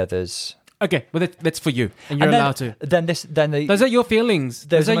lower than the others. Okay, well that's for you, and you're allowed to. Those are your feelings.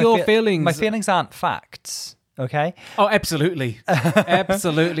 Those are your feelings. My feelings aren't facts. Okay. Oh, absolutely,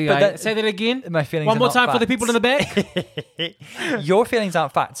 absolutely. Say that again. My feelings. One more time facts. for the people in the back. Your feelings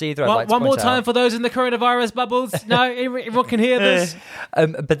aren't facts either. One more time for those in the coronavirus bubbles. No, everyone can hear this.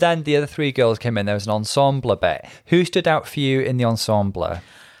 But then the other 3 girls came in. There was an ensemble bit. Who stood out for you in the ensemble?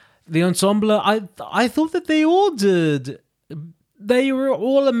 The ensemble. I thought that they all did. They were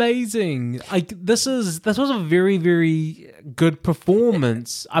all amazing. This was a very, very good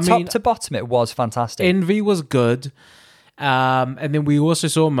performance. I mean, top to bottom, it was fantastic. Envy was good, and then we also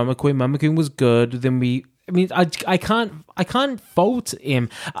saw Mama Queen. Mama Queen was good. Then I can't fault them.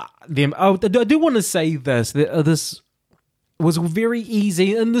 I do want to say this. This was very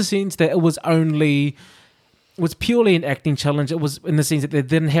easy in the sense that it was purely an acting challenge. It was in the sense that they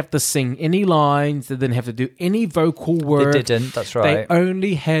didn't have to sing any lines. They didn't have to do any vocal work. They didn't, that's right. They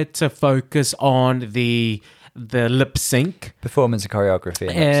only had to focus on the lip sync. Performance and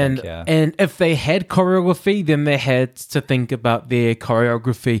choreography. And if they had choreography, then they had to think about their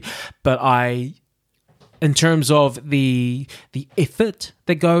choreography. But in terms of the effort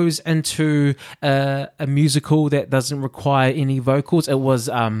that goes into a musical that doesn't require any vocals, it was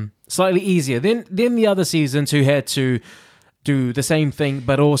slightly easier than the other seasons who had to do the same thing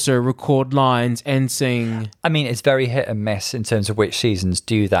but also record lines and sing. I mean, it's very hit and miss in terms of which seasons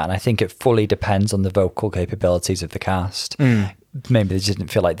do that, and I think it fully depends on the vocal capabilities of the cast. Maybe they just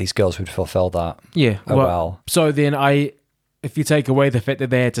didn't feel like these girls would fulfill that. Yeah. Well. So then if you take away the fact that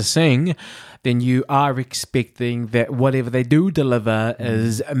they had to sing, then you are expecting that whatever they do deliver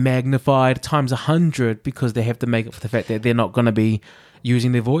is magnified times 100 because they have to make up for the fact that they're not going to be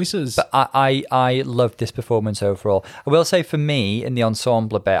using their voices. But I loved this performance overall. I will say for me, in the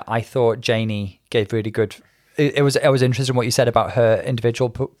ensemble bit, I thought Janie gave really good... It was interesting what you said about her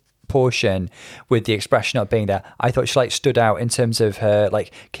individual portion with the expression not being there. I thought she stood out in terms of her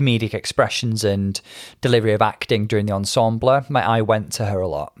comedic expressions and delivery of acting during the ensemble. My eye went to her a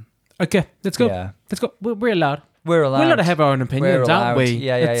lot. Okay, let's go. Yeah. Let's go. We're allowed. We're allowed to have our own opinions, aren't we?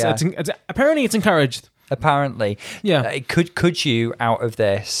 Yeah. Apparently, it's encouraged. Apparently. Yeah. Could you, out of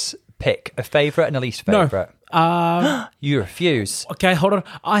this, pick a favourite and a least favourite? No. You refuse. Okay, hold on.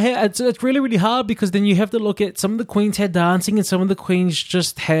 It's really, really hard because then you have to look at some of the queens had dancing and some of the queens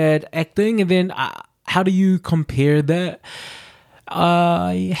just had acting. And then how do you compare that?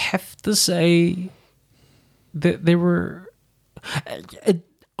 I have to say that there were...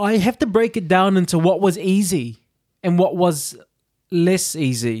 I have to break it down into what was easy and what was less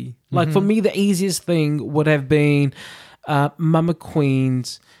easy. For me, the easiest thing would have been Mama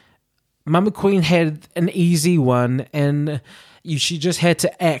Queen's. Mama Queen had an easy one, and she just had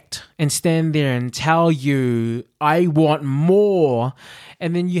to act and stand there and tell you, I want more.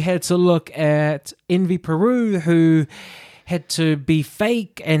 And then you had to look at Envy Peru, who had to be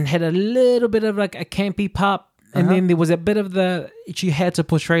fake and had a little bit of a campy pop. And then there was a bit of she had to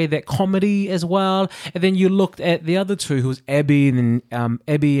portray that comedy as well. And then you looked at the other two, who was Abby and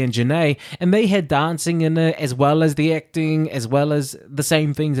Janae, and they had dancing in it as well as the acting, as well as the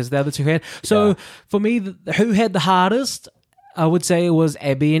same things as the other two had. So for me, who had the hardest, I would say it was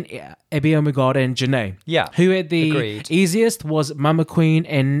Abby, oh my God, and Janae. Yeah. Who had the easiest was Mama Queen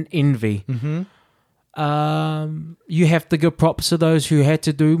and Envy. Mm-hmm. You have to give props to those who had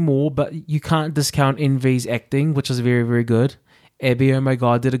to do more, but you can't discount Envy's acting, which was very, very good. Abby, oh my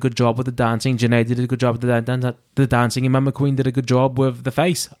God, did a good job with the dancing. Janae did a good job with the dancing. And Mama Queen did a good job with the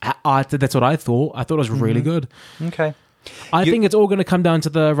face. That's what I thought. I thought it was really good. Okay. I think it's all going to come down to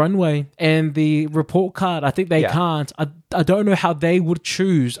the runway and the report card. I think they can't. I don't know how they would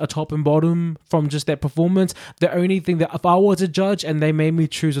choose a top and bottom from just that performance. The only thing that if I was a judge and they made me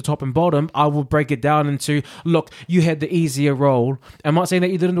choose a top and bottom, I would break it down into, look, you had the easier role. I'm not saying that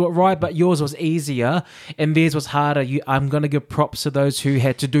you didn't do it right, but yours was easier and theirs was harder. I'm going to give props to those who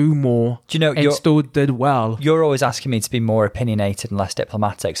had to do more and still did well. You're always asking me to be more opinionated and less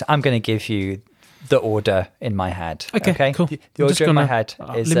diplomatic, so I'm going to give you the order in my head. Okay, cool. The order in my head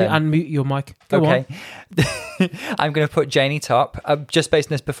is... Let me unmute your mic. Go on. I'm going to put Janie top, just based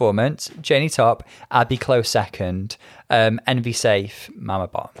on this performance. Janie top, Abby close second, Envy safe, Mama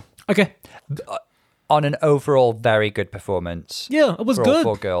bottom. Okay. On an overall very good performance. Yeah, it was for good.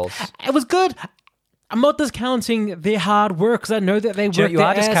 All 4 girls. It was good. I'm not discounting their hard work because I know that they worked their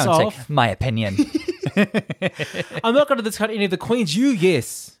ass discounting off. my opinion. I'm not going to discount any of the queens.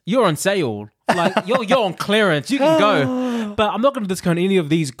 You're on sale. Like you're on clearance. You can go. But I'm not going to discount any of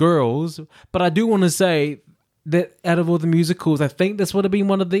these girls. But I do want to say that out of all the musicals, I think this would have been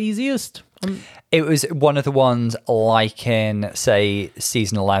one of the easiest. It was one of the ones like in, say,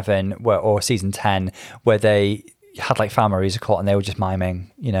 season 11 or season 10, where they had like family musical and they were just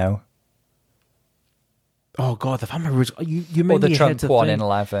miming, you know. Oh God, the family musical. You made or the me Trump head to one think. in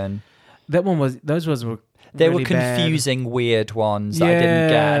 11. That one was. Those were. They really were confusing, weird ones that I didn't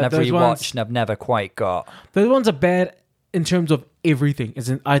get, and I've rewatched and I've never quite got. Those ones are bad in terms of everything.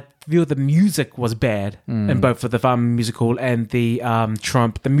 I feel the music was bad in both for the family musical and the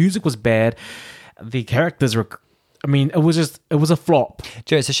Trump. The music was bad. The characters were. I mean, it was a flop. Do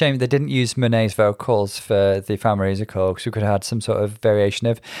you know, it's a shame they didn't use Monet's vocals for the family musical because we could have had some sort of variation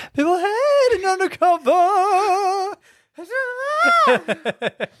of people hiding undercover.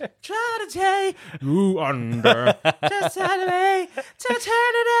 Try to take you under just a way to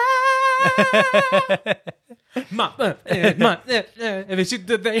turn it on. And she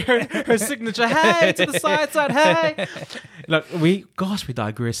did her signature hey to the side hey. Look, we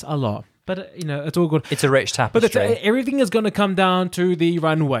digress a lot. But, it's all good. It's a rich tapestry. But everything is going to come down to the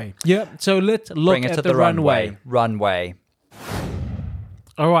runway. Yeah. So let's look at the runway. Runway.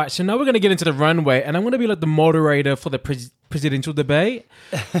 All right. So now we're going to get into the runway. And I'm going to be like the moderator for the presidential debate.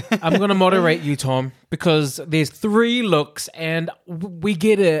 I'm going to moderate you, Tom, because there's 3 looks and we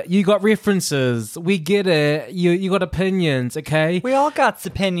get it. You got references. We get it. You got opinions, okay? We all got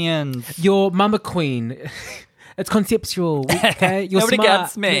opinions. You're Mama Queen. It's conceptual, okay? You're Nobody smart.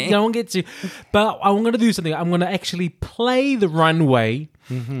 gets me. No one gets you. But I'm going to do something. I'm going to actually play the runway,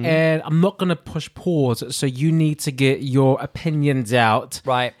 and I'm not going to push pause. So you need to get your opinions out,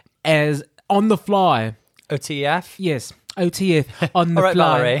 right? As on the fly. OTF? Yes, OTF on the All right,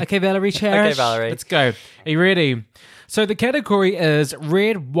 fly. Valerie. Okay, Valerie Cherish. Okay, Valerie. Let's go. Are you ready? So the category is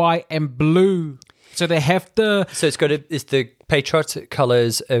red, white, and blue. So they have to... So it's the patriotic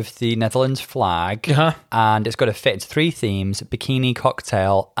colours of the Netherlands flag, and it's got to fit into 3 themes: bikini,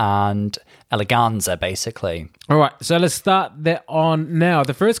 cocktail, and eleganza, basically. All right, so let's start that on now.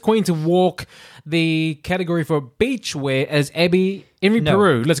 The first queen to walk the category for beachwear is Envy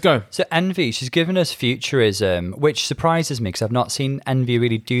Peru. Let's go. So Envy, she's given us futurism, which surprises me because I've not seen Envy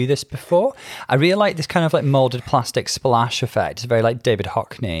really do this before. I really like this kind of like moulded plastic splash effect. It's very like David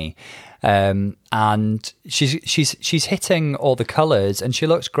Hockney. And she's hitting all the colours and she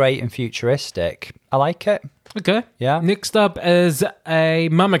looks great and futuristic. I like it. Okay. Yeah. Next up is a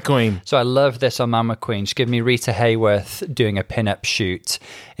Mama Queen. So I love this on Mama Queen. She's given me Rita Hayworth doing a pin-up shoot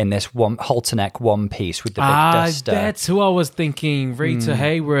in this halter neck one piece with the big duster. That's who I was thinking. Rita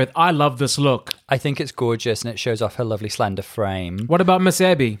Hayworth. I love this look. I think it's gorgeous and it shows off her lovely slender frame. What about Miss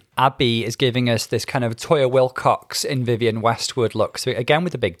Abby? Abby is giving us this kind of Toya Wilcox in Vivienne Westwood look. So again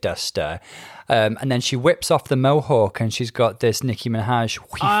with the big duster. And then she whips off the mohawk and she's got this Nicki Minaj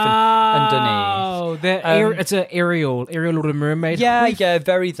underneath. It's an Ariel Little Mermaid. Yeah,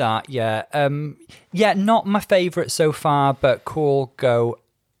 very that, yeah. Not my favourite so far, but cool, go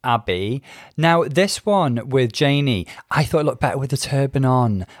Abby. Now, this one with Janie, I thought it looked better with the turban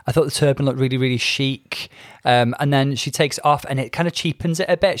on. I thought the turban looked really, really chic. And then she takes it off and it kind of cheapens it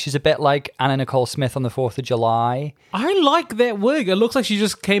a bit. She's a bit like Anna Nicole Smith on the 4th of July. I like that wig. It looks like she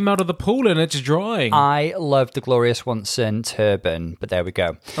just came out of the pool and it's drying. I love the Gloria Swanson turban, but there we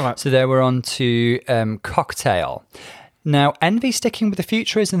go. All right. So there we're on to Cocktail. Now, Envy sticking with the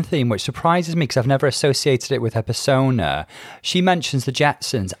futurism theme, which surprises me because I've never associated it with her persona. She mentions the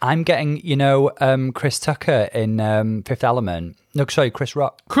Jetsons. I'm getting, Chris Tucker in Fifth Element. No, sorry, Chris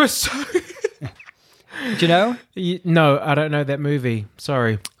Rock. Chris. Do you know? No, I don't know that movie.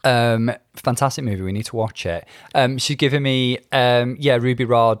 Sorry. Fantastic movie. We need to watch it. She's given me, Ruby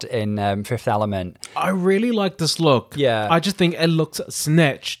Rod in Fifth Element. I really like this look. Yeah. I just think it looks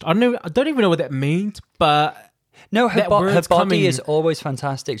snatched. I don't even know what that means, but no, her body coming. is always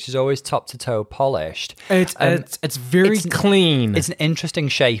fantastic. She's always top to toe polished. It's very clean. It's an interesting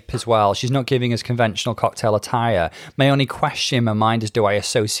shape as well. She's not giving us conventional cocktail attire. My only question in my mind is, do I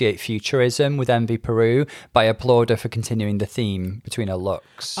associate futurism with Envy Peru? But I applaud her for continuing the theme between her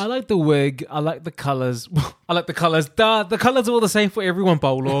looks. I like the wig. I like the colours. I like the colours. The colours are all the same for everyone,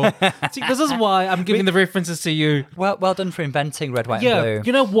 Bolo. See, this is why I'm giving the references to you. Well done for inventing red, white, and blue.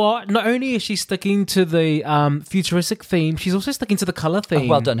 You know what? Not only is she sticking to the futuristic theme, she's also sticking to the colour theme.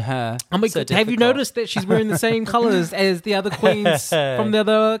 Well done, her. I'm like, have you noticed that she's wearing the same colours as the other queens from the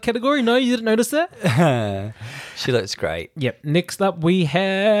other category? No, you didn't notice that? She looks great. Yep. Next up, we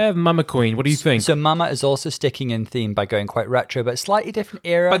have Mama Queen. What do you think? So Mama is also sticking in theme by going quite retro, but slightly different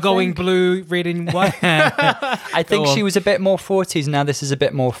era. By going blue, red and white. I think she was a bit more 40s. Now this is a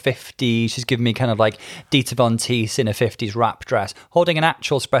bit more 50s. She's giving me kind of like Dita Von Teese in a 50s wrap dress, holding an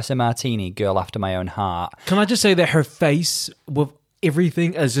actual espresso martini, girl after my own heart. Can I just say that her face with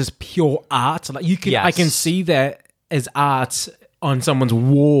everything is just pure art? Like I can see that as art on someone's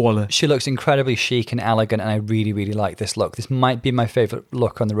wall. She looks incredibly chic and elegant, and I really, really like this look. This might be my favourite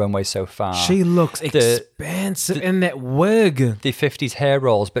look on the runway so far. She looks expansive in that wig. The 50s hair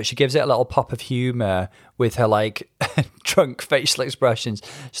rolls, but she gives it a little pop of humour with her like drunk facial expressions.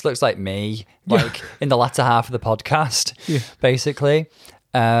 She looks like me, like in the latter half of the podcast, basically.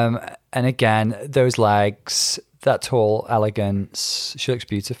 And again, those legs, that tall elegance, she looks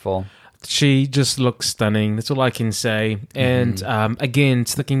beautiful. She just looks stunning. That's all I can say. And again,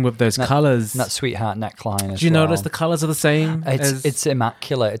 sticking with those colours. That sweetheart neckline. Do you notice the colours are the same? It's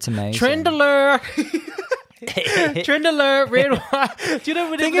immaculate. It's amazing. Trendler. Trendler, red, white. Do you know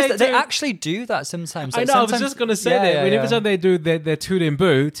what they actually do that sometimes? I know. I was just going to say that. Whenever time they do their toot and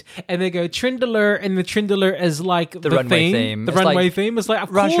boot, and they go Trendler, and the Trendler is like the runway theme. The runway theme is like, of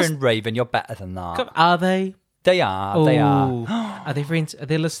Raja course. and Raven, you're better than that. Are they? They are. They are. Are they friends? Are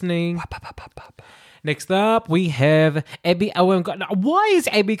they listening? Next up, we have Abby. Why is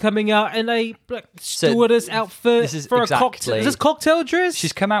Abby coming out in a stewardess outfit for a cocktail? Is this cocktail dress?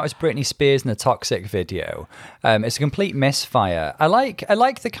 She's come out as Britney Spears in the Toxic video. It's a complete misfire. I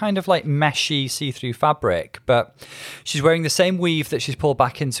like the kind of like meshy see-through fabric, but she's wearing the same weave that she's pulled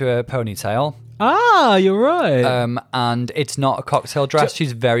back into her ponytail. Ah, you're right. And it's not a cocktail dress.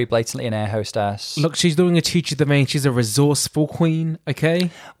 She's very blatantly an air hostess. Look, she's doing a teach of the main. She's a resourceful queen. Okay.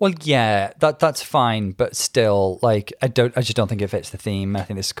 Well, yeah, that's fine, but still, like, I just don't think it fits the theme. I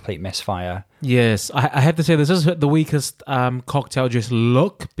think this is a complete misfire. Yes, I have to say this is the weakest cocktail dress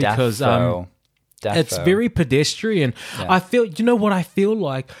look because it's very pedestrian. Yeah. I feel. You know what I feel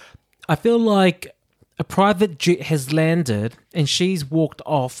like? I feel like a private jet has landed and she's walked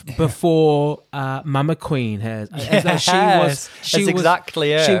off before Mama Queen has. Yes, that's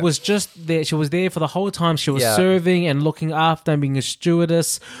exactly it. She was just there. She was there for the whole time. She was serving and looking after and being a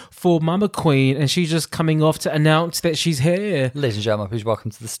stewardess for Mama Queen, and she's just coming off to announce that she's here. Ladies and gentlemen, please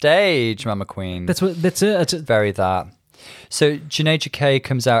welcome to the stage, Mama Queen. That's it. It's very that. So Janae Jacquet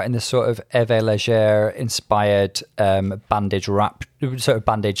comes out in this sort of Eve Leger inspired bandage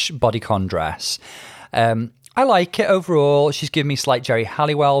bodycon dress. I like it overall. She's giving me slight Jerry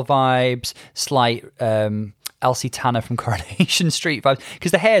Halliwell vibes, slight Elsie Tanner from Coronation Street vibes,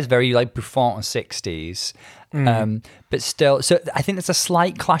 because the hair is very like bouffant 60s. But still, so I think there's a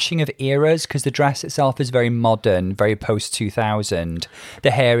slight clashing of eras because the dress itself is very modern, very post 2000.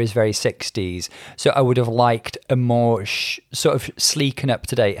 The hair is very 60s. So I would have liked a more sort of sleek and up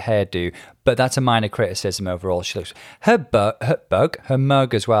to date hairdo. But that's a minor criticism overall. She looks her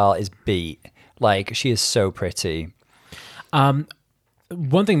mug as well is beat. Like, she is so pretty.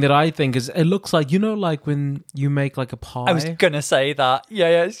 One thing that I think is it looks like, like when you make like a pie. I was gonna say that.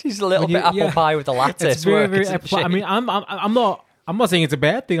 Yeah. She's a little bit apple pie with the lattice. It's very apple pie. I mean, I'm not saying it's a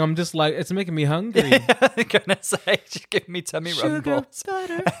bad thing. I'm just like, it's making me hungry. I'm gonna say, she's giving me tummy rumbles. It's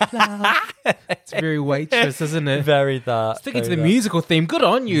very Waitress, isn't it? Very that. Sticking to the musical theme. Good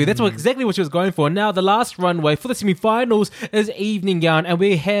on you. That's exactly what she was going for. Now the last runway for the semi-finals is Evening Gown, and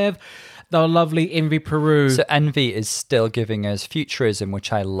we have the lovely Envy Peru. So Envy is still giving us futurism,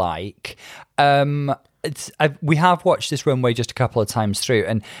 which I like. We have watched this runway just a couple of times through,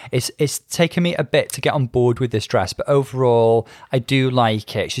 and it's taken me a bit to get on board with this dress, but overall I do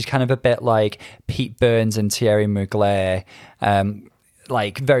like it. She's kind of a bit like Pete Burns and Thierry Mugler,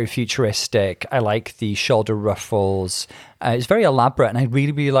 like very futuristic. I like the shoulder ruffles. It's very elaborate, and I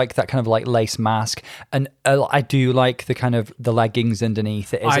really, really like that kind of like lace mask. And I do like the kind of the leggings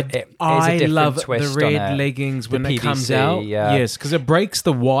underneath. It is a different love twist the red on leggings when the it comes PVC, out. yeah. Yes, because it breaks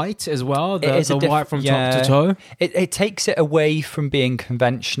the white as well. The white from top to toe. It takes it away from being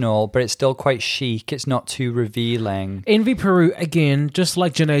conventional, but it's still quite chic. It's not too revealing. Envy Peru, again, just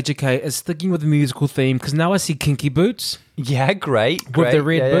like Janae JK, is sticking with the musical theme because now I see kinky boots. Yeah, great. With the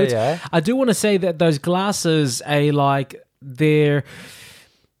red boots. Yeah. I do want to say that those glasses they're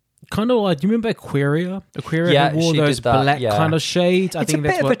kind of like, do you remember Aquaria? Aquaria wore those black kind of shades. It's a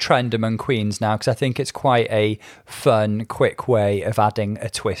bit of a trend among queens now because I think it's quite a fun, quick way of adding a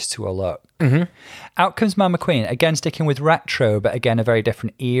twist to a look. Mm-hmm. Out comes Mama Queen, again sticking with retro, but again a very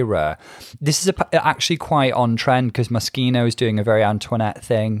different era. This is actually quite on trend because Moschino is doing a very Antoinette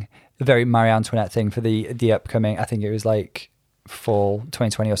thing, a very Marie Antoinette thing for the upcoming, I think it was like fall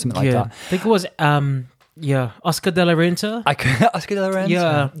 2020 or something like that. I think it was... Oscar de la Renta. Oscar de la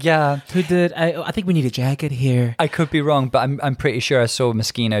Renta. Yeah. Who did? I think we need a jacket here. I could be wrong, but I'm pretty sure I saw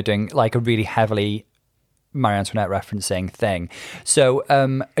Moschino doing like a really heavily Marie Antoinette referencing thing. So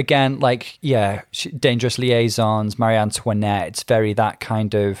again, Dangerous Liaisons, Marie Antoinette. It's very that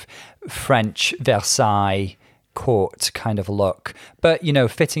kind of French Versailles court kind of look, but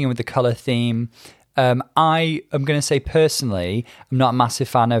fitting in with the color theme. I am going to say personally, I'm not a massive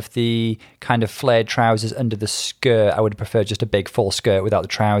fan of the kind of flared trousers under the skirt. I would prefer just a big full skirt without the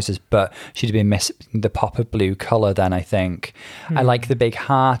trousers, but she'd have been missing the pop of blue colour then, I think. I like the big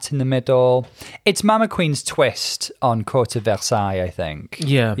heart in the middle. It's Mama Queen's twist on Court of Versailles, I think.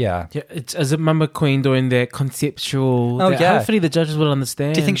 Yeah. It's as a Mama Queen doing their conceptual... Hopefully the judges will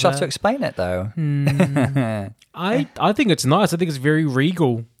understand. Do you think she'll have to explain it, though? I think it's nice. I think it's very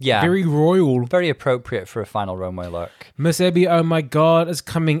regal. Yeah. Very royal. Very appropriate for a final runway look. Miss Abby, oh my God, is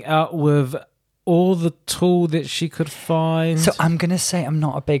coming out with all the tulle that she could find. So I'm going to say I'm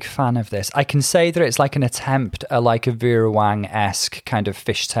not a big fan of this. I can say that it's like an attempt at like a Vera Wang-esque kind of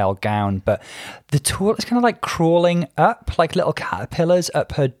fishtail gown, but the tulle is kind of like crawling up like little caterpillars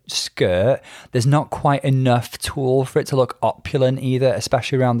up her skirt. There's not quite enough tulle for it to look opulent either,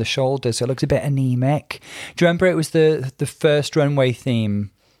 especially around the shoulders. So it looks a bit anemic. Do you remember it was the first runway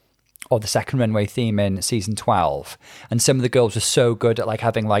theme or the second runway theme in season 12, and some of the girls were so good at like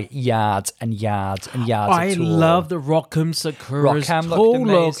having like yards and yards and yards of tulle. I love the Rockham Sakura's tulle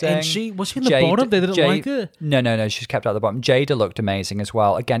look, and was she in the bottom? They didn't like it. No, she's kept out the bottom. Jada looked amazing as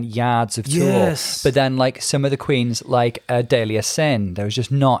well. Again, yards of tulle. Yes. But then like some of the queens, like Dahlia Sin, there was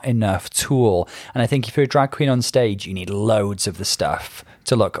just not enough tulle. And I think if you're a drag queen on stage, you need loads of the stuff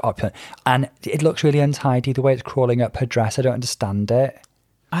to look opulent. And it looks really untidy the way it's crawling up her dress. I don't understand it.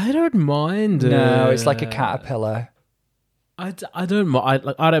 I don't mind it. No, it's like a caterpillar. I don't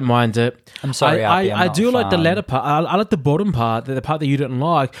mind it. I'm sorry, Abby, I'm I not do a like the fan. latter part. I like the bottom part, the part that you didn't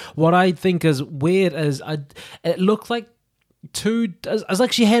like. What I think is weird is it looked like it's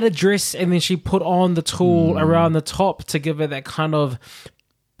like she had a dress and then she put on the tulle around the top to give it that kind of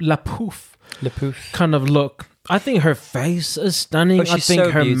la pouf kind of look. I think her face is stunning. I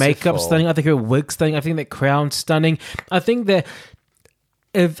think her makeup's stunning. I think her wig's stunning. I think that crown's stunning. I think that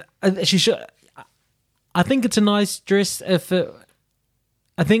if she should, I think it's a nice dress. I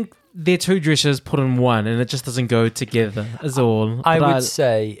think they're two dresses put in one, and it just doesn't go together. Is all. I would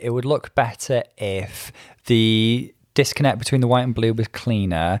say it would look better if the disconnect between the white and blue was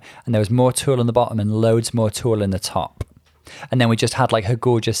cleaner, and there was more tulle in the bottom and loads more tulle in the top, and then we just had like her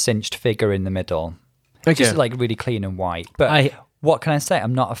gorgeous cinched figure in the middle, just like really clean and white. But what can I say?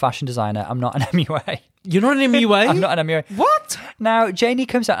 I'm not a fashion designer. I'm not an MUA. You're not an MUA? I'm not an MUA. What? Now, Janie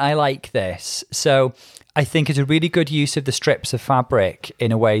comes out, I like this. So I think it's a really good use of the strips of fabric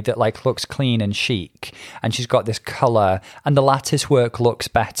in a way that like looks clean and chic. And she's got this colour. And the lattice work looks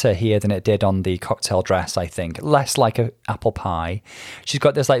better here than it did on the cocktail dress, I think. Less like an apple pie. She's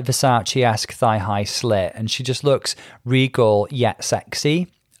got this like Versace-esque thigh-high slit. And she just looks regal yet sexy.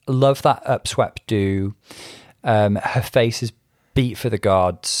 Love that upswept do. Her face is beat for the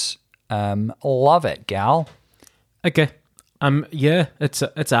gods. Love it, gal. Okay. Yeah, it's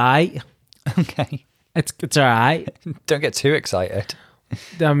alright. Okay. It's alright. Don't get too excited.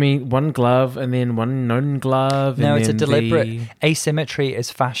 I mean, one glove and then one non-glove. No, and it's a then deliberate asymmetry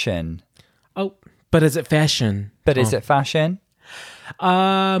is fashion. Oh, but is it fashion? Is it fashion?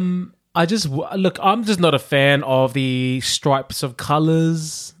 I'm just not a fan of the stripes of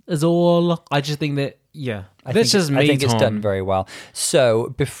colors. Is all. I just think that I think it's done very well.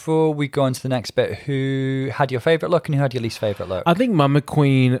 So before we go on to the next bit, who had your favourite look and who had your least favourite look? I think Mama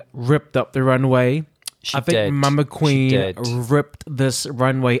Queen ripped up the runway. She I think did. Mama She Queen did. ripped this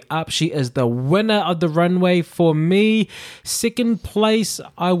runway up. She is the winner of the runway for me. Second place,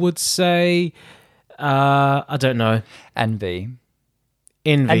 I would say, I don't know. Envy.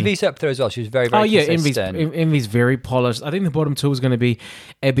 Envy. Envy's up there as well. She was very, very consistent. Envy's very polished. I think the bottom two is going to be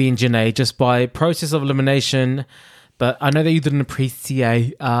Abby and Janae just by process of elimination. But I know that you didn't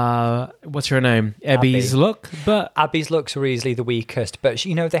appreciate, what's her name? Abby's look. But Abby's looks were easily the weakest, but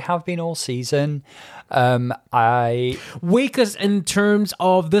they have been all season. Weakest in terms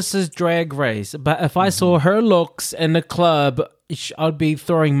of this is Drag Race. But if I saw her looks in the club, I'd be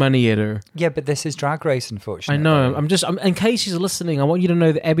throwing money at her. Yeah, but this is Drag Race, unfortunately. I know. I'm in case she's listening, I want you to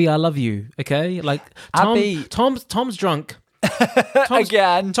know that Abby, I love you. Okay, like Abby, Tom's drunk. Tom's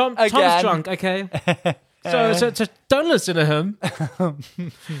again. drunk. Okay. So don't listen to him.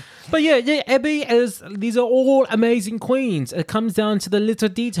 But yeah, Abby these are all amazing queens. It comes down to the little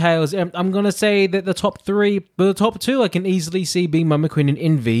details. And I'm gonna say that the top two I can easily see being Mama Queen and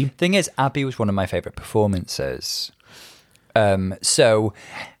Envy. Thing is, Abby was one of my favorite performances. So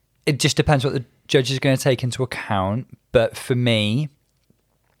it just depends what the judge is going to take into account. But for me,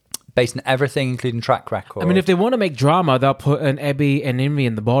 based on everything, including track record, I mean, if they want to make drama, they'll put an Abby and Envy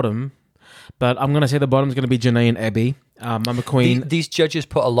in the bottom. But I'm going to say the bottom's going to be Janae and Abby. Mama Queen. These judges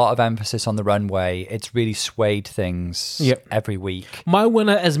put a lot of emphasis on the runway. It's really swayed things every week. My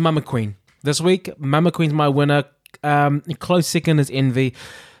winner is Mama Queen. This week, Mama Queen's my winner. Close second is Envy.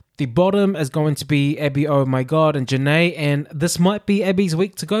 The bottom is going to be Abby, oh my God, and Janae. And this might be Abby's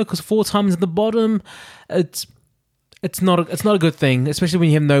week to go because 4 times at the bottom, it's not a good thing, especially when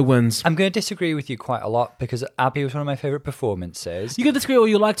you have no wins. I'm going to disagree with you quite a lot because Abby was one of my favourite performances. You can disagree all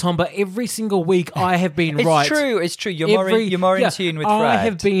you like, Tom, but every single week I have been right. It's true. You're more in tune with Fred.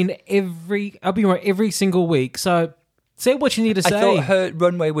 I've been right every single week. So say what you need to say. I thought her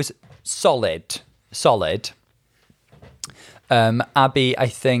runway was solid. Abby, I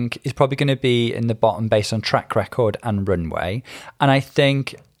think, is probably going to be in the bottom based on track record and runway. And I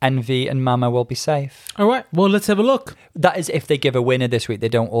think Envy and Mama will be safe. All right, well, let's have a look. That is if they give a winner this week. They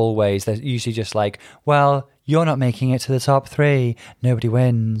don't always. They're usually just like, well, you're not making it to the top 3. Nobody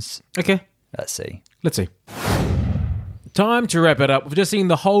wins. Okay. Let's see. Time to wrap it up. We've just seen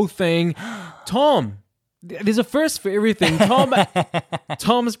the whole thing. Tom, there's a first for everything.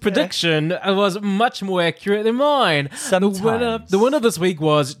 Tom's prediction was much more accurate than mine. Sometimes. The winner this week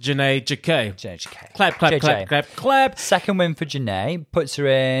was Janae JK. Clap. Second win for Janae puts her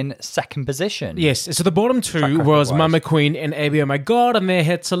in second position. Yes, so the bottom 2 was Mama Queen and Abby, oh my God, and they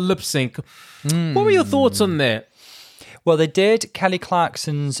had to lip sync. What were your thoughts on that? Well, they did Kelly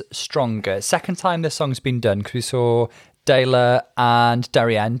Clarkson's Stronger. Second time this song's been done because we saw Dayla and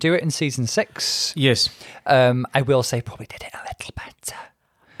Darianne do it in season 6. Yes. I will say probably did it a little better.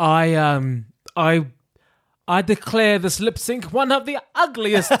 I declare this lip sync one of the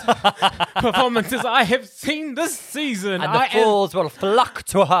ugliest performances I have seen this season. And the fools will flock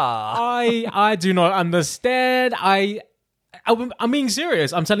to her. I do not understand. I'm being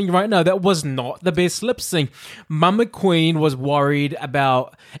serious. I'm telling you right now, that was not the best lip sync. Mama Queen was worried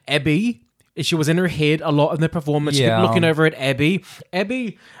about Abby. She was in her head a lot in the performance. She kept looking over at Abby.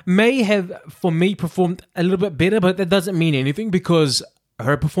 Abby may have, for me, performed a little bit better, but that doesn't mean anything because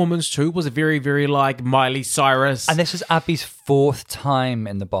her performance too was very, very like Miley Cyrus. And this was Abby's 4th time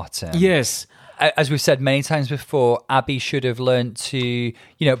in the bottom. Yes. As we've said many times before, Abby should have learned to,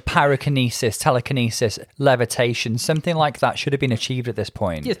 pyrokinesis, telekinesis, levitation, something like that should have been achieved at this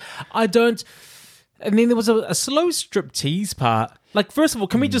point. Yes. And then there was a slow striptease part. Like, first of all,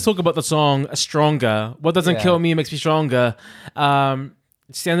 can we just talk about the song Stronger? What doesn't kill me makes me stronger. Stand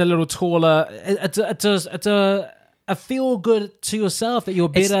a little taller. It's a feel good to yourself that you're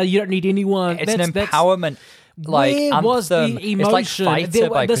better. You don't need anyone. It's an empowerment. Like where was the emotion? It's like Fighter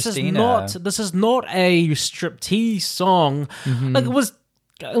by Christina. This is not a striptease song. Mm-hmm. Like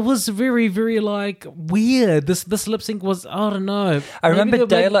it was very, very like weird. This lip sync was, I don't know. I remember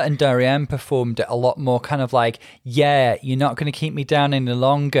Dayla and Darianne performed it a lot more kind of like, yeah, you're not going to keep me down any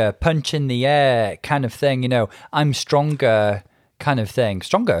longer, punch in the air kind of thing, I'm stronger kind of thing.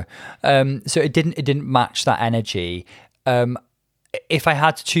 Stronger. So it didn't match that energy. If I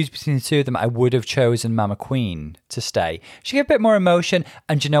had to choose between the two of them, I would have chosen Mama Queen to stay. She gave a bit more emotion,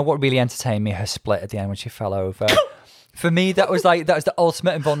 and do you know what really entertained me? Her split at the end when she fell over. For me, that was the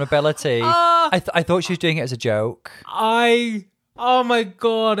ultimate invulnerability. I thought she was doing it as a joke. Oh my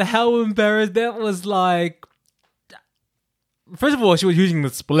God, how embarrassed that was. Like, first of all, she was using the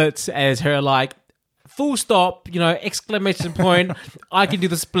splits as her like full stop, exclamation point, I can do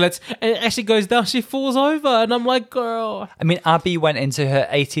the splits, and it actually goes down, she falls over, and I'm like, girl. I mean, Abby went into her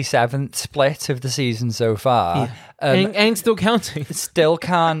 87th split of the season so far. And still counting. Still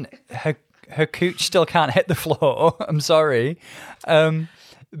can't, her cooch still can't hit the floor. I'm sorry.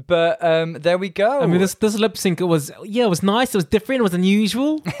 But there we go. I mean, this lip sync, it was nice, it was different, it was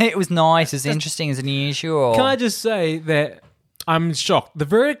unusual. It was nice, as interesting as unusual. Can I just say that I'm shocked. The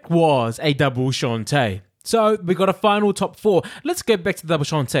verdict was a double Shantae. So we got a final top 4. Let's go back to the double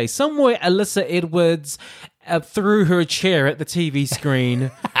Shantae. Somewhere Alyssa Edwards threw her chair at the TV screen.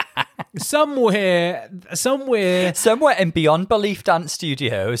 Somewhere in Beyond Belief Dance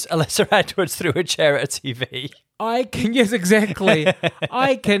Studios, Alyssa Edwards threw a chair at a TV. Yes, exactly.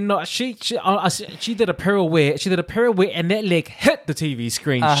 I cannot. She did a pirouette. And that leg hit the TV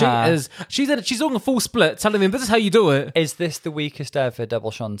screen. She's on a full split, telling them this is how you do it. Is this the weakest ever double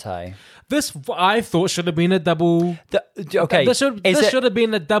Shantae? This I thought should have been a double. This should have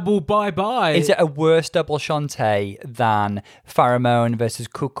been a double bye-bye. Is it a worse double Shantae than Pheromone versus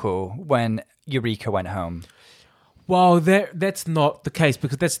Cuckoo when Eureka went home? Well, that's not the case,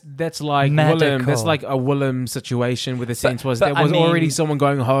 because that's like Medical. Willem. That's like a Willem situation where the sense was there was already someone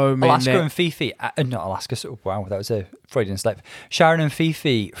going home. Alaska and Fifi, not Alaska. Wow, that was a Freudian slip. Sharon and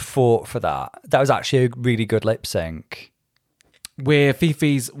Fifi fought for that. That was actually a really good lip sync. Where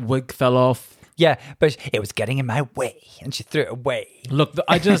Fifi's wig fell off. Yeah, but it was getting in my way, and she threw it away. Look,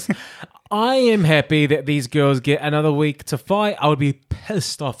 I am happy that these girls get another week to fight. I would be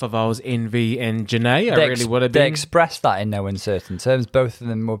pissed off if I was Envy and Janae. I really would have been. They expressed that in no uncertain terms. Both of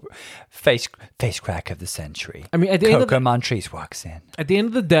them were face crack of the century. I mean, at the Coco Montrese walks in. At the end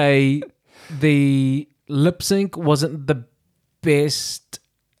of the day, the lip sync wasn't the best.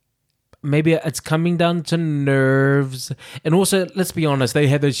 Maybe it's coming down to nerves. And also, let's be honest, they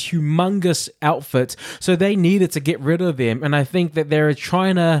had those humongous outfits, so they needed to get rid of them. And I think that they're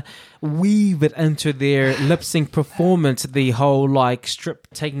trying to weave it into their lip sync performance, the whole like strip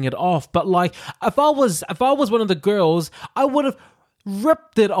taking it off. But like, if I was one of the girls, I would have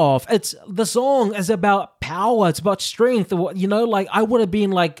ripped it off. The song is about power, it's about strength. Like I would have been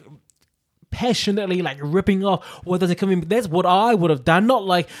like passionately like ripping off what doesn't come in. That's what I would have done. Not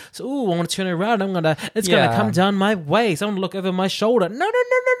like, I want to turn around, it's gonna come down my waist, I want to look over my shoulder. No,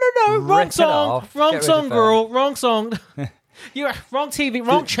 wrong song, girl, wrong song. You're wrong TV,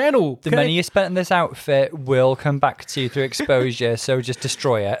 wrong channel. The money you spent on this outfit will come back to you through exposure, so just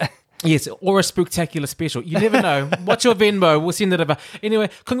destroy it. Yes, or a spectacular special. You never know. Watch your Venmo. We'll send it over.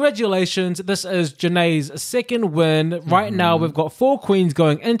 Anyway, congratulations. This is Janae's second win. Right now, we've got 4 queens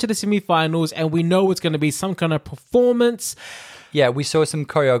going into the semi-finals, and we know it's going to be some kind of performance. Yeah, we saw some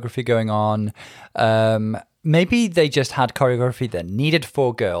choreography going on. Maybe they just had choreography that needed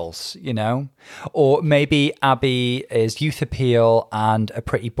 4 girls, Or maybe Abby is youth appeal and a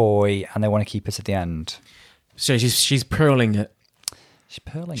pretty boy, and they want to keep us at the end. So she's pearling it. She's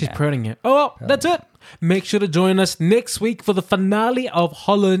pearling it. Oh, well, that's it. Make sure to join us next week for the finale of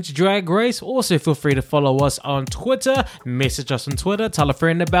Holland's Drag Race. Also, feel free to follow us on Twitter. Message us on Twitter. Tell a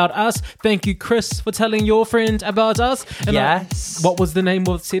friend about us. Thank you, Chris, for telling your friend about us. And yes. What was the name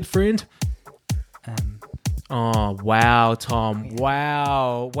of said friend? Oh, wow, Tom.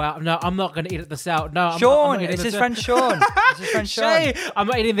 Wow. No, I'm not going to edit this out. No, Sean. It's his friend Sean. Shay, I'm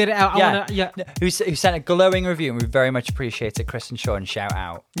not editing that out. Who sent a glowing review, and we very much appreciate it. Chris and Sean, shout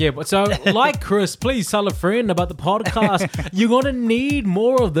out. Yeah, but so like Chris, please tell a friend about the podcast. You're going to need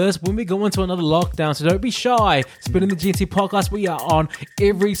more of this when we go into another lockdown, so don't be shy. Spinning the GNT podcast, we are on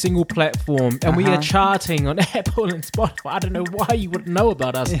every single platform, and we are charting on Apple and Spotify. I don't know why you wouldn't know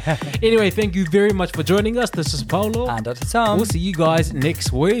about us. Anyway, thank you very much for joining us. This is Paulo. And Dr. Tom. We'll see you guys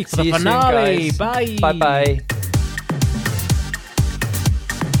next week for the finale. Soon, guys. Bye. Bye-bye.